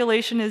other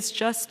speculation is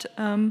just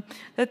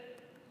that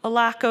a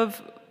lack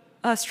of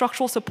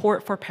structural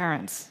support for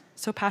parents.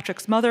 So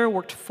Patrick's mother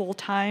worked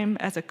full-time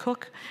as a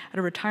cook at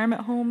a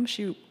retirement home.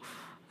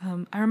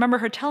 I remember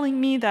her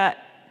telling me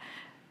that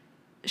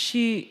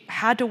she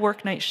had to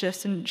work night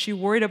shifts and she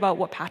worried about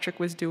what Patrick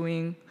was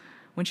doing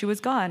when she was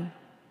gone.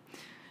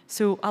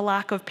 So a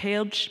lack of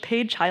paid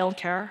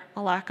childcare,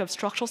 a lack of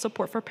structural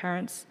support for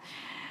parents.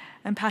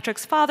 And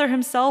Patrick's father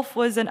himself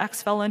was an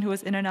ex-felon who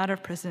was in and out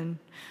of prison.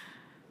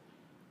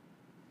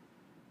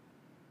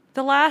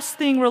 The last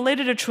thing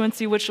related to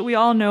truancy, which we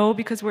all know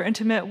because we're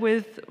intimate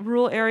with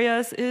rural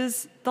areas,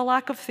 is the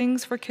lack of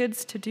things for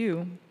kids to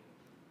do.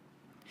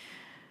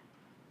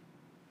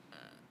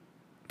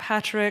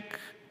 Patrick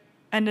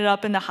ended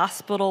up in the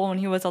hospital when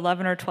he was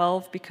 11 or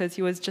 12 because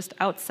he was just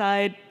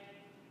outside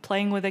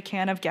playing with a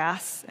can of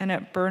gas and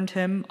it burned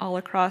him all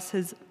across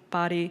his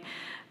body.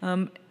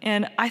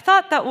 And I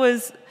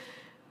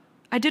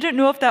didn't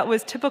know if that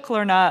was typical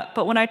or not,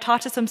 but when I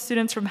talked to some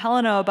students from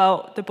Helena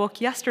about the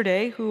book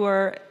yesterday who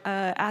are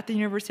at the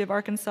University of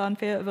Arkansas in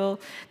Fayetteville,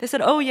 they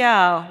said, oh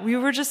yeah, we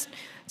were just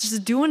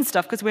doing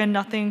stuff because we had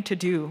nothing to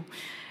do.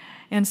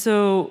 And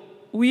so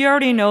we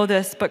already know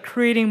this, but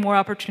creating more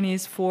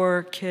opportunities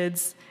for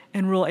kids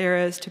in rural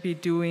areas to be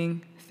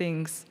doing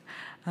things.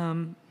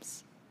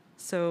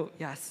 So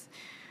yes,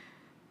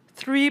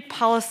 3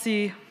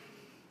 policy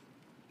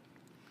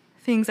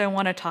things I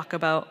want to talk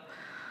about.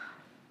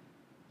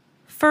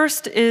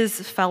 First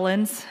is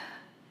felons.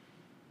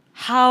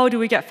 How do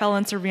we get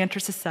felons to reenter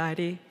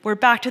society? We're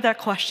back to that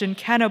question,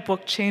 can a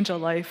book change a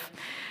life?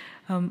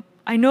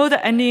 I know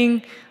the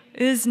ending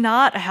is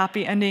not a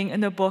happy ending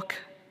in the book.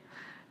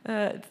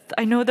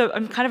 I know that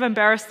I'm kind of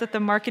embarrassed that the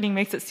marketing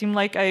makes it seem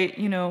like I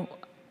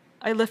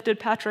lifted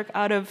Patrick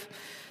out of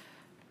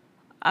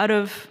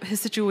his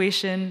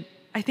situation.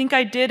 I think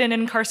I did in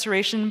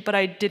incarceration, but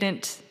I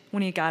didn't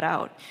when he got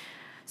out.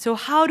 So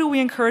how do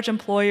we encourage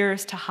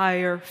employers to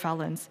hire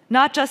felons?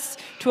 Not just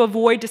to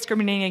avoid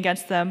discriminating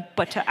against them,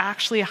 but to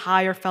actually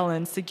hire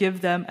felons, to give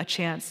them a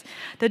chance.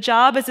 The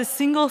job is a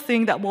single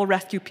thing that will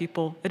rescue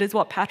people. It is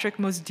what Patrick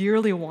most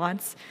dearly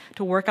wants,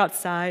 to work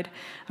outside.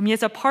 He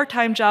has a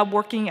part-time job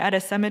working at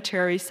a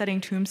cemetery setting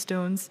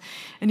tombstones,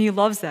 and he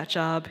loves that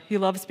job. He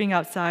loves being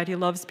outside. He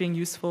loves being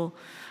useful.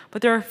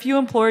 But there are a few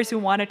employers who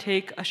want to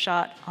take a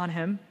shot on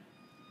him.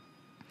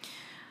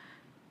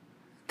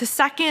 The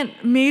second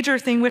major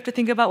thing we have to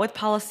think about with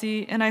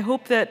policy, and I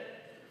hope that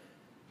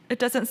it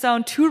doesn't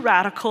sound too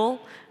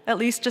radical, at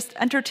least just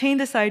entertain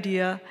this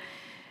idea,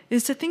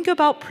 is to think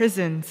about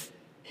prisons.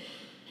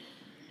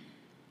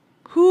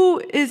 Who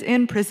is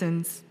in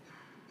prisons?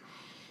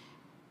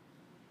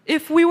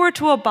 If we were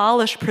to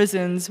abolish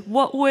prisons,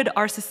 what would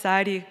our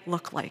society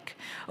look like?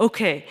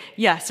 Okay,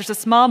 yes, there's a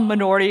small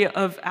minority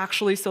of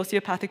actually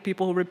sociopathic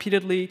people who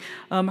repeatedly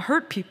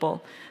hurt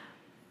people.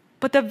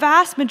 But the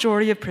vast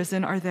majority of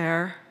prison are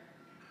there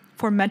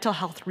for mental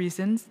health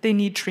reasons. They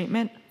need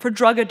treatment. For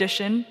drug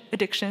addiction,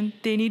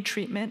 they need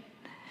treatment.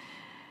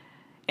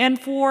 And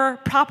for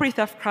property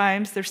theft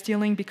crimes, they're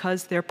stealing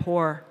because they're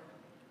poor.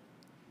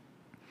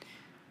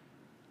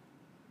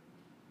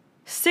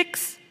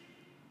 6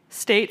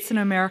 states in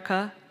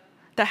America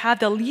that have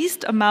the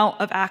least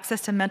amount of access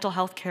to mental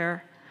health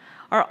care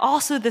are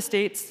also the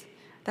states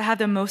that have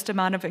the most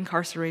amount of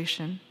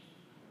incarceration.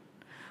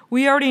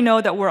 We already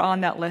know that we're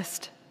on that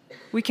list.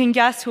 We can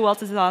guess who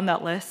else is on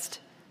that list.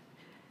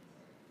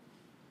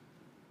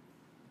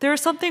 There is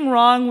something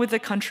wrong with the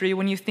country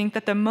when you think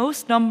that the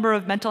most number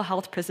of mental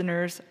health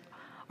prisoners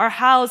are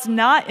housed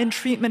not in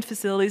treatment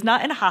facilities,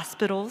 not in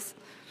hospitals,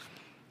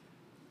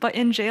 but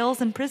in jails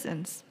and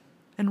prisons,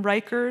 in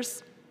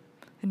Rikers,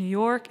 in New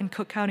York, in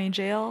Cook County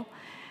Jail.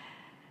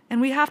 And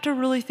we have to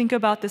really think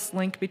about this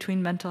link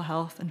between mental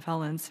health and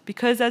felons,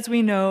 because as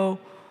we know,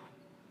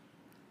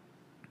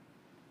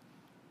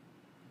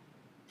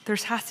 there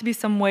has to be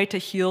some way to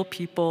heal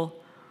people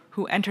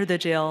who enter the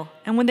jail.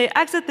 And when they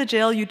exit the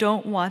jail, you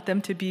don't want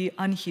them to be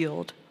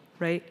unhealed,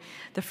 right?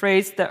 The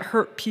phrase that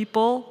hurt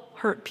people,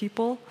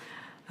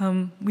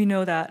 we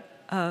know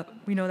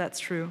that's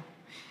true.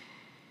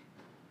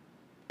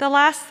 The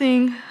last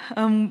thing,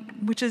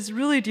 which is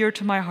really dear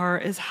to my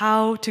heart, is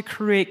how to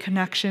create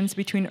connections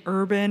between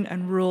urban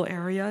and rural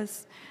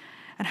areas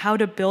and how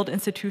to build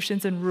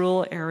institutions in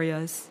rural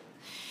areas.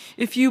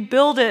 If you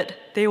build it,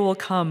 they will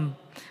come.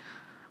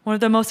 One of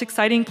the most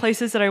exciting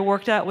places that I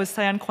worked at was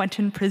San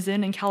Quentin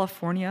Prison in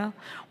California,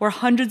 where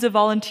hundreds of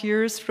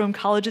volunteers from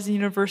colleges and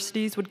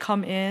universities would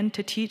come in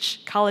to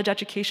teach college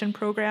education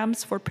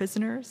programs for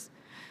prisoners.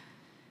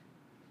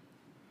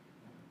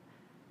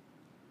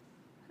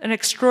 An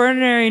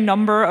extraordinary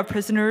number of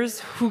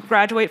prisoners who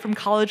graduate from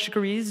college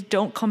degrees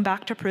don't come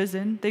back to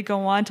prison. They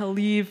go on to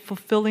lead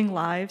fulfilling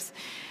lives.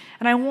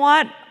 And I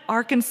want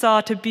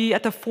Arkansas to be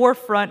at the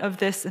forefront of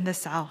this in the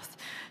South,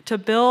 to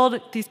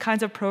build these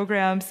kinds of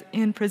programs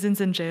in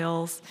prisons and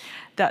jails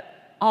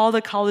that all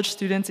the college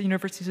students and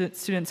university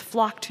students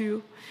flock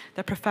to,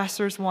 that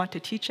professors want to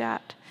teach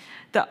at,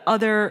 that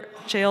other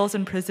jails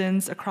and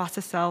prisons across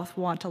the South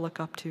want to look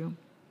up to.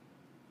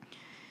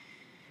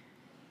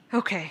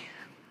 Okay,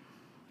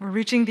 we're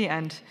reaching the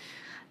end.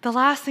 The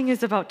last thing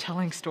is about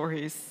telling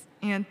stories.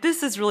 And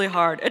this is really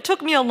hard. It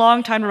took me a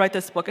long time to write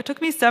this book. It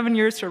took me 7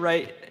 years to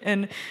write.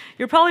 And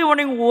you're probably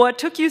wondering, what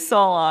took you so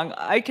long?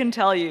 I can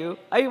tell you.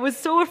 I was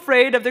so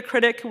afraid of the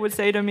critic who would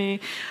say to me,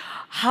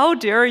 how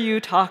dare you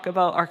talk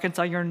about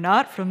Arkansas? You're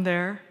not from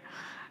there.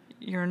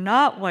 You're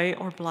not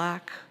white or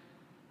black.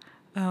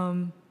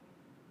 You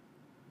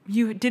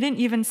didn't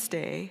even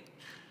stay.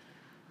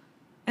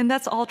 And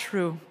that's all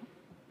true.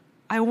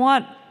 I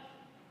want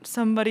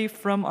somebody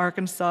from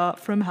Arkansas,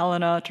 from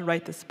Helena, to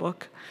write this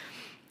book.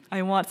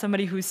 I want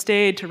somebody who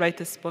stayed to write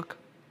this book.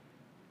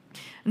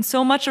 And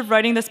so much of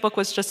writing this book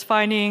was just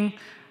finding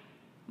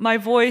my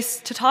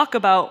voice to talk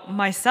about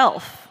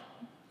myself.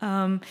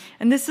 And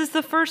this is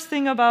the first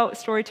thing about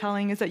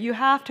storytelling, is that you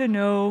have to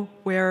know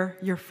where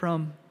you're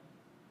from.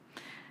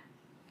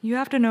 You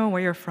have to know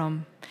where you're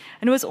from.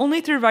 And it was only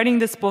through writing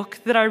this book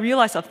that I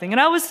realized something. And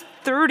I was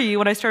 30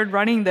 when I started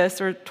writing this,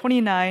 or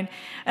 29,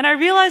 and I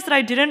realized that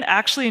I didn't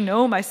actually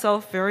know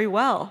myself very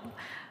well.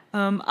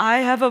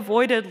 I have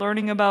avoided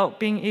learning about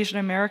being Asian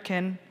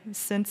American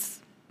since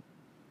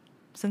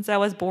I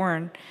was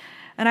born.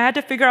 And I had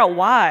to figure out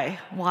why.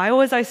 Why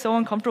was I so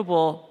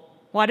uncomfortable?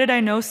 Why did I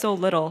know so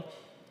little?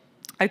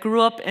 I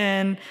grew up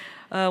in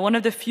one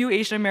of the few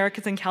Asian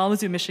Americans in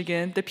Kalamazoo,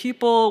 Michigan. The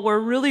people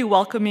were really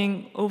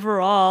welcoming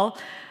overall,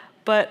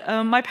 but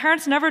my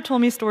parents never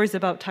told me stories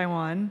about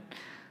Taiwan.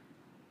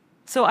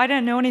 So I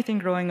didn't know anything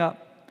growing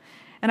up.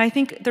 And I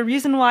think the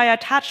reason why I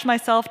attached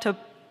myself to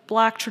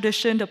Black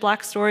tradition, to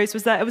Black stories,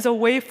 was that it was a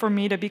way for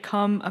me to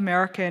become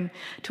American,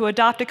 to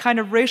adopt a kind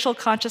of racial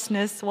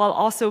consciousness while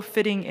also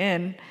fitting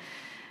in.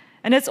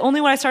 And it's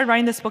only when I started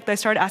writing this book that I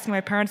started asking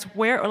my parents,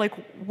 where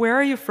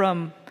are you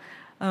from?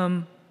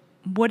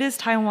 What is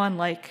Taiwan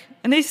like?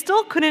 And they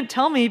still couldn't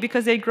tell me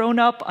because they'd grown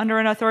up under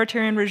an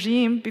authoritarian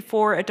regime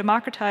before it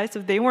democratized,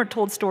 so they weren't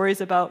told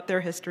stories about their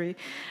history.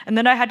 And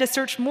then I had to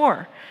search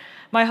more.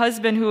 My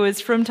husband, who is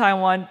from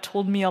Taiwan,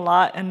 told me a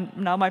lot, and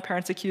now my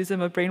parents accuse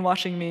him of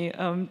brainwashing me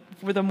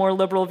with a more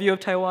liberal view of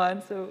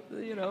Taiwan. So,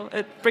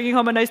 bringing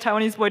home a nice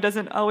Taiwanese boy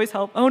doesn't always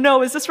help. Oh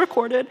no, is this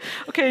recorded?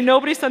 Okay,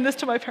 nobody send this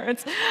to my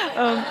parents.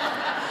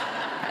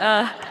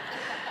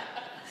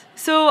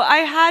 So I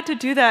had to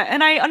do that,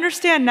 and I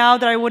understand now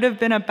that I would have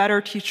been a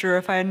better teacher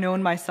if I had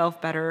known myself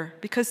better,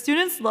 because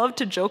students love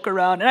to joke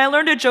around, and I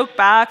learned to joke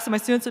back, so my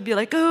students would be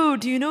like, oh,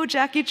 do you know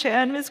Jackie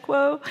Chan, Ms.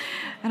 Kuo?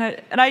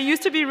 And I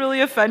used to be really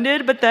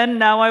offended, but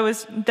then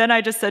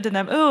I just said to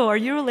them, oh, are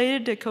you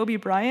related to Kobe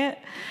Bryant?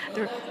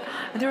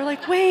 And they were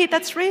like, wait,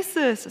 that's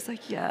racist. It's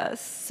like, yes.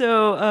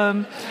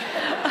 So,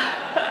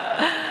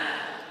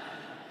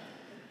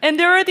 and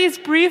there are these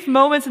brief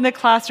moments in the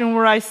classroom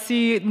where I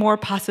see more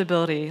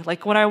possibility.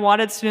 Like when I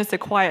wanted students to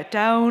quiet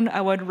down,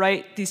 I would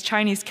write these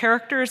Chinese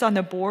characters on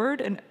the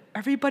board, and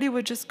everybody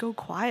would just go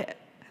quiet.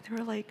 They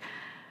were like,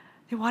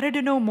 they wanted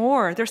to know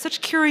more. There's such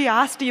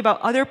curiosity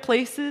about other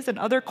places and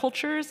other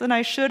cultures, and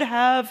I should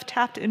have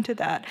tapped into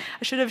that.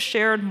 I should have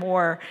shared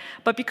more.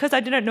 But because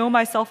I didn't know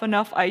myself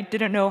enough, I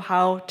didn't know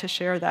how to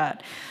share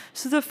that.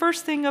 So the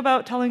first thing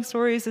about telling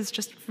stories is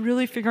just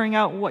really figuring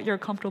out what you're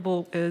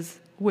comfortable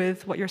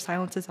with, what your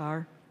silences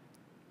are.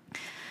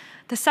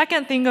 The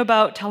second thing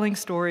about telling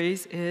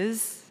stories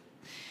is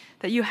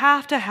that you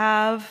have to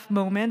have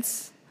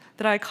moments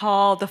that I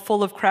call the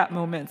full of crap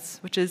moments,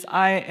 which is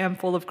I am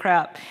full of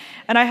crap.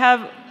 And I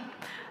have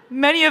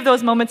many of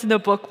those moments in the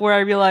book where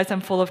I realize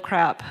I'm full of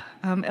crap.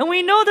 And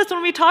we know this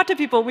when we talk to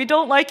people. We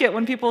don't like it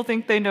when people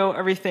think they know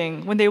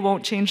everything, when they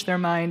won't change their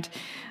mind.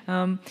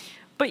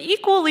 But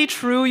equally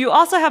true, you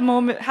also have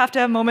to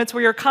have moments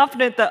where you're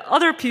confident that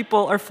other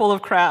people are full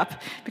of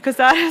crap, because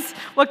that is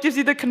what gives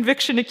you the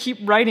conviction to keep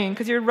writing,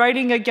 because you're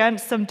writing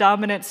against some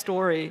dominant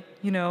story,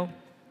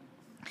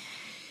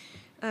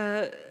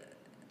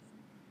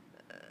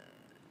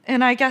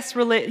 And I guess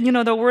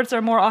the words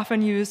are more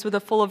often used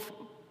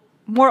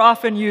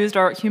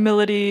are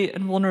humility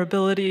and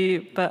vulnerability,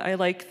 but I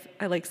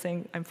like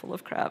saying I'm full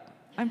of crap.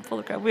 I'm full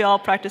of crap. We all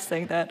practice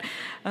saying that.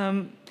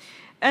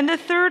 And the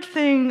third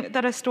thing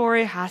that a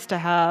story has to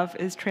have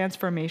is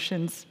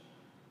transformations.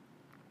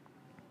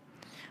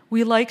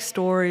 We like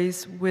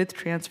stories with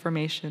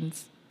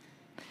transformations.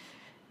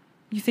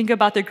 You think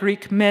about the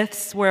Greek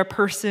myths where a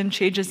person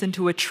changes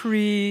into a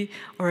tree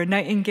or a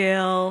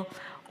nightingale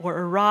or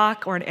a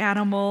rock or an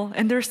animal,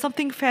 and there's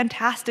something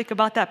fantastic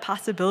about that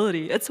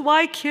possibility. It's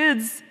why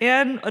kids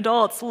and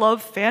adults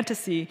love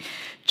fantasy.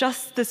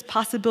 Just this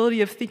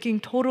possibility of thinking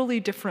totally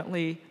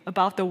differently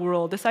about the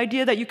world. This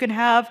idea that you can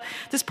have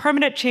this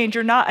permanent change.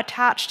 You're not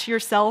attached to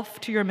yourself,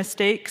 to your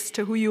mistakes,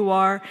 to who you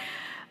are.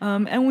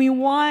 And we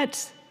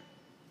want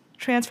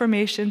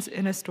transformations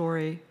in a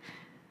story.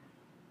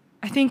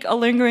 I think a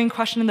lingering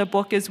question in the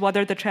book is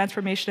whether the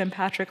transformation in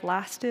Patrick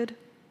lasted.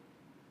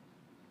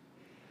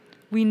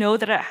 We know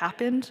that it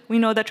happened. We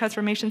know that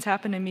transformations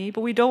happen in me,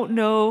 but we don't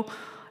know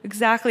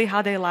exactly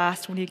how they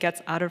last when he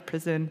gets out of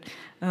prison.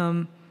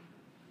 And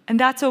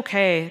that's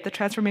okay. The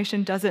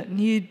transformation doesn't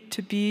need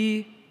to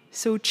be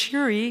so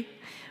cheery,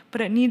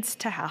 but it needs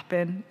to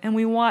happen. And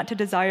we want to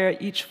desire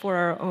it each for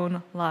our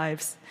own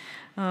lives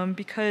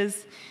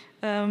because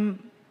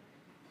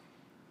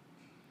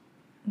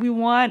we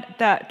want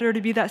there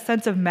to be that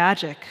sense of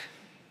magic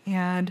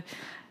and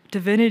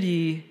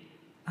divinity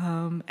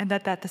and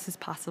that this is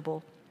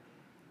possible.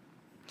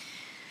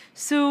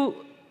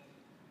 So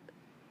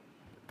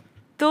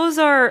those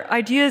are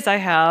ideas I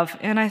have,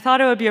 and I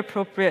thought it would be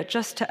appropriate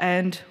just to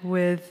end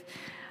with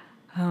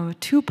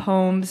two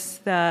poems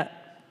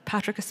that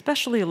Patrick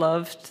especially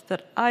loved,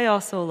 that I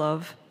also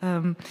love,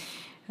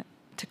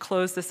 to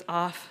close this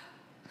off,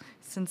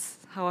 since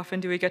how often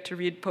do we get to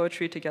read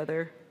poetry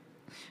together?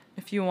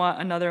 If you want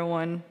another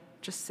one,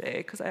 just say,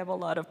 because I have a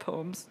lot of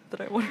poems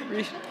that I want to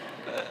read.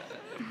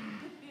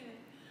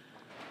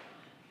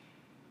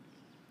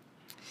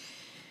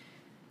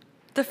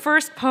 The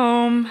first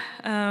poem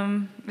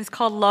is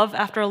called Love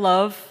After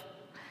Love.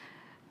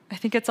 I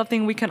think it's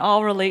something we can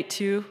all relate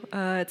to.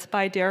 It's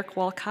by Derek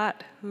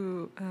Walcott,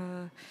 who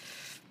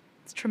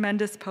is a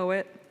tremendous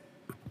poet.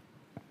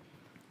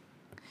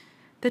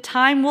 The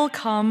time will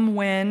come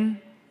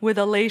when, with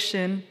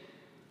elation,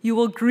 you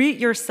will greet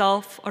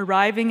yourself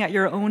arriving at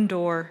your own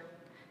door,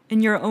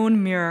 in your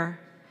own mirror,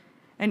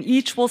 and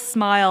each will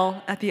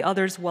smile at the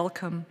other's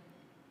welcome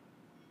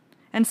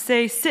and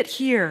say, "Sit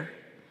here,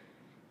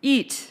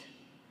 eat."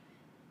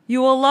 You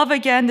will love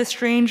again the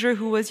stranger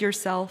who was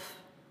yourself.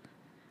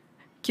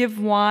 Give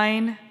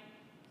wine,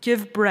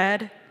 give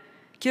bread,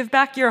 give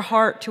back your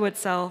heart to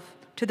itself,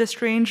 to the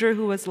stranger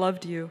who has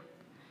loved you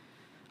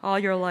all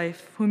your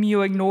life, whom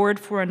you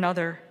ignored for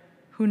another,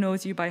 who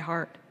knows you by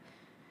heart.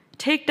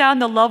 Take down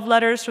the love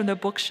letters from the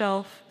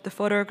bookshelf, the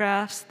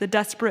photographs, the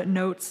desperate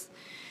notes.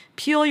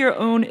 Peel your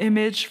own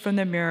image from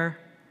the mirror.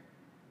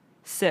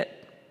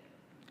 Sit.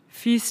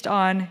 Feast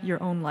on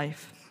your own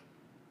life.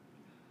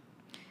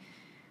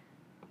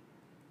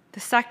 The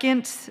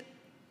second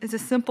is a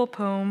simple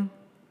poem,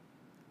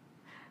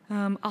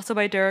 also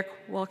by Derek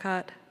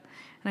Walcott,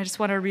 and I just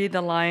want to read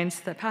the lines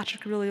that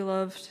Patrick really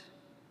loved.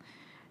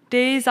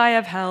 Days I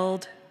have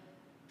held,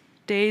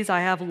 days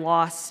I have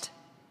lost,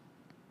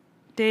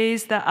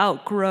 days that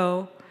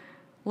outgrow,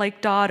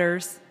 like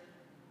daughters,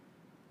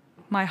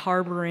 my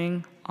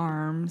harboring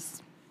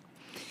arms.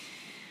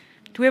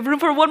 Do we have room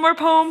for one more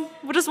poem?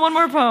 Well, just one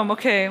more poem.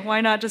 Okay,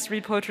 why not just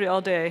read poetry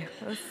all day?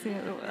 Let's see.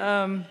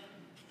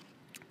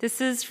 This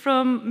is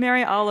from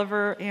Mary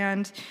Oliver,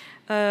 and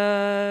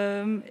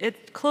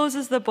it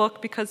closes the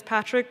book because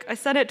Patrick, I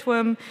sent it to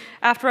him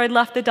after I'd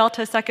left the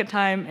Delta a second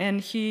time,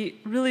 and he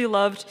really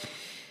loved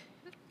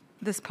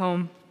this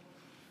poem.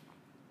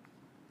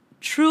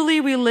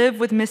 Truly we live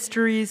with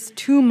mysteries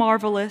too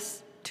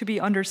marvelous to be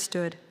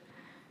understood.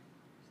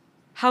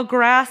 How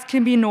grass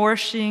can be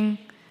nourishing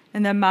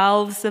in the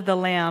mouths of the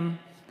lamb.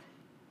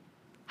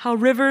 How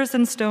rivers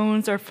and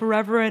stones are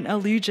forever in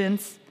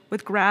allegiance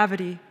with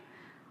gravity,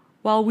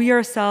 while we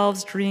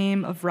ourselves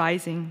dream of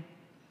rising.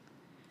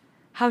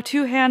 How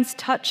two hands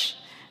touch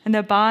and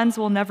the bonds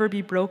will never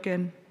be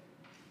broken.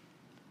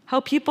 How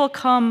people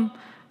come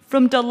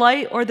from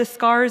delight or the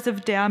scars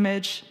of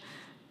damage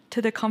to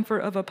the comfort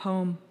of a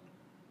poem.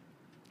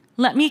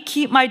 Let me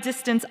keep my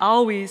distance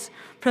always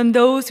from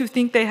those who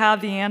think they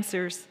have the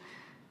answers.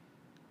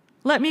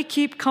 Let me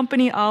keep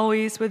company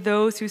always with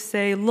those who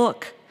say,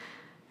 "Look,"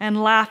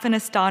 and laugh in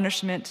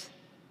astonishment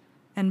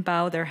and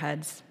bow their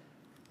heads.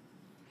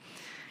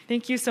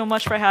 Thank you so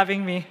much for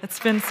having me. It's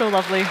been so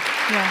lovely.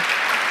 Yeah.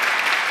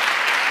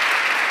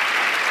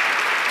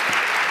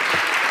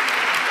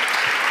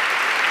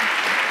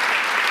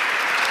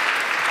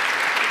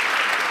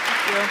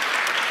 Thank you.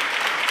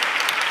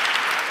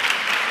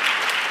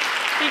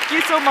 Thank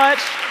you so much.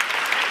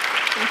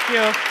 Thank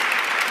you.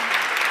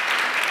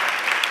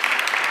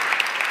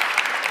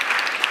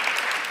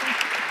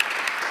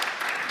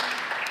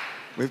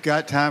 We've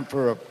got time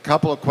for a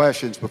couple of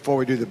questions before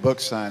we do the book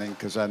signing,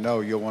 because I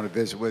know you'll want to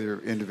visit with her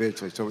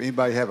individually. So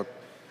anybody have a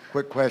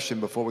quick question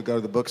before we go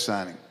to the book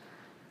signing?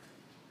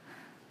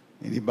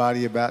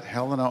 Anybody about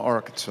Helena,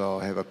 Arkansas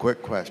have a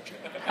quick question?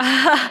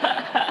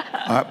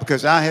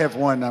 Because I have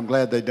one, and I'm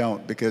glad they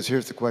don't, because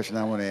here's the question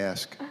I want to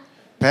ask.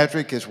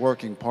 Patrick is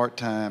working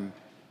part-time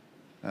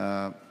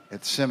at the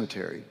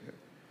cemetery.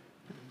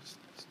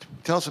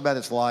 Tell us about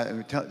his life.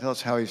 Tell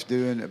us how he's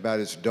doing, about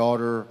his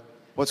daughter.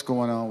 What's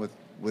going on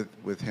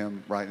with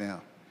him right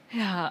now?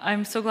 Yeah,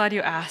 I'm so glad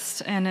you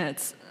asked, and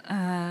it's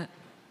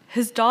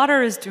His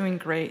daughter is doing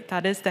great.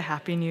 That is the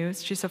happy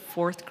news. She's a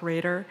 4th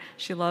grader.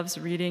 She loves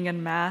reading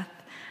and math.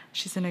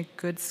 She's in a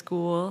good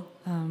school,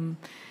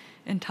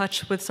 in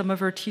touch with some of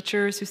her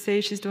teachers who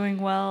say she's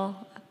doing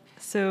well.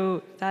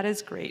 So that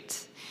is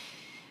great.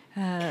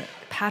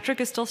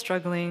 Patrick is still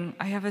struggling.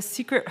 I have a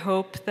secret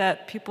hope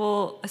that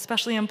people,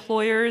 especially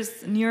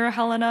employers near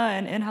Helena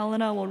and in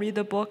Helena, will read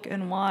the book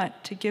and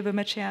want to give him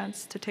a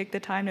chance to take the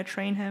time to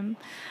train him,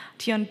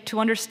 to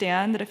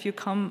understand that if you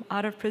come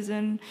out of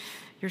prison,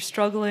 you're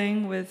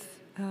struggling with,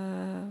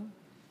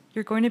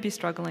 you're going to be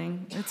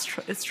struggling.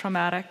 It's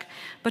traumatic.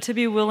 But to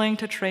be willing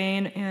to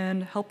train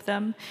and help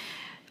them.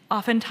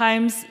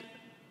 Oftentimes,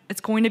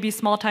 it's going to be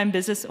small-time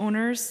business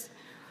owners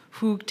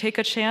who take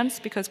a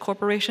chance because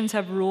corporations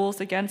have rules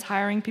against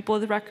hiring people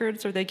with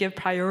records, or they give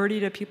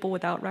priority to people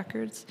without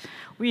records.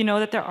 We know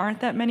that there aren't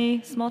that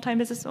many small-time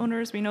business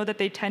owners. We know that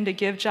they tend to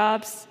give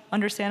jobs,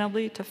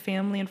 understandably, to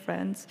family and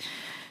friends.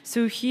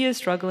 So he is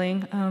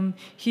struggling.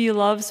 He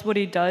loves what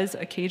he does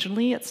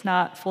occasionally. It's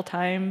not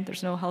full-time.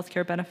 There's no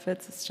healthcare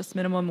benefits. It's just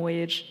minimum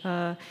wage.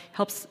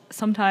 Helps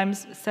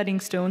sometimes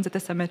setting stones at the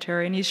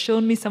cemetery. And he's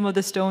shown me some of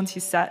the stones he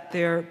set.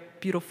 They're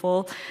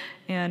beautiful,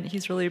 and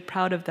he's really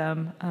proud of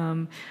them.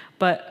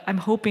 But I'm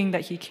hoping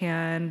that he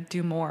can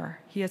do more.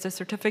 He has a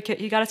certificate.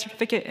 He got a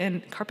certificate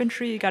in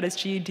carpentry. He got his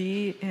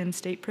GED in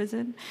state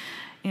prison.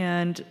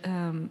 And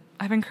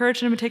I've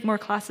encouraged him to take more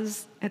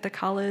classes at the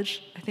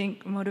college. I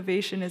think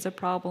motivation is a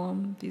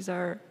problem. These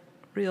are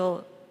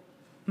real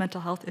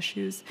mental health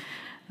issues.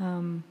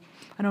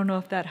 I don't know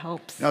if that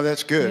helps. No,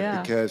 that's good,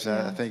 Yeah, because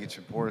yeah. I think it's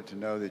important to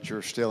know that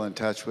you're still in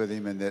touch with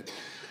him and that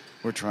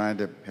we're trying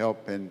to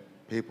help, and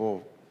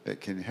people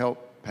that can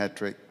help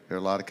Patrick. There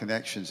are a lot of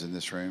connections in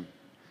this room.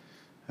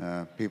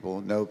 People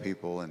know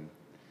people, and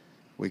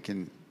we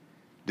can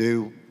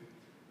do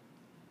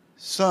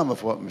some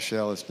of what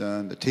Michelle has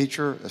done: the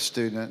teacher, a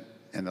student,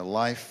 and a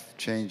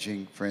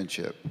life-changing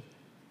friendship.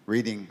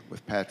 Reading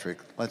with Patrick.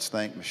 Let's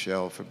thank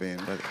Michelle for being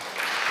with us.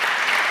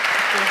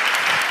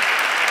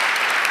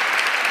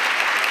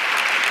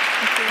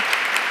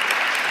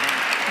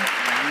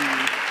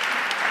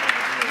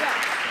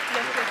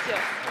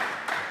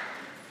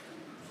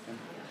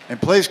 And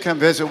please come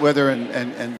visit with her and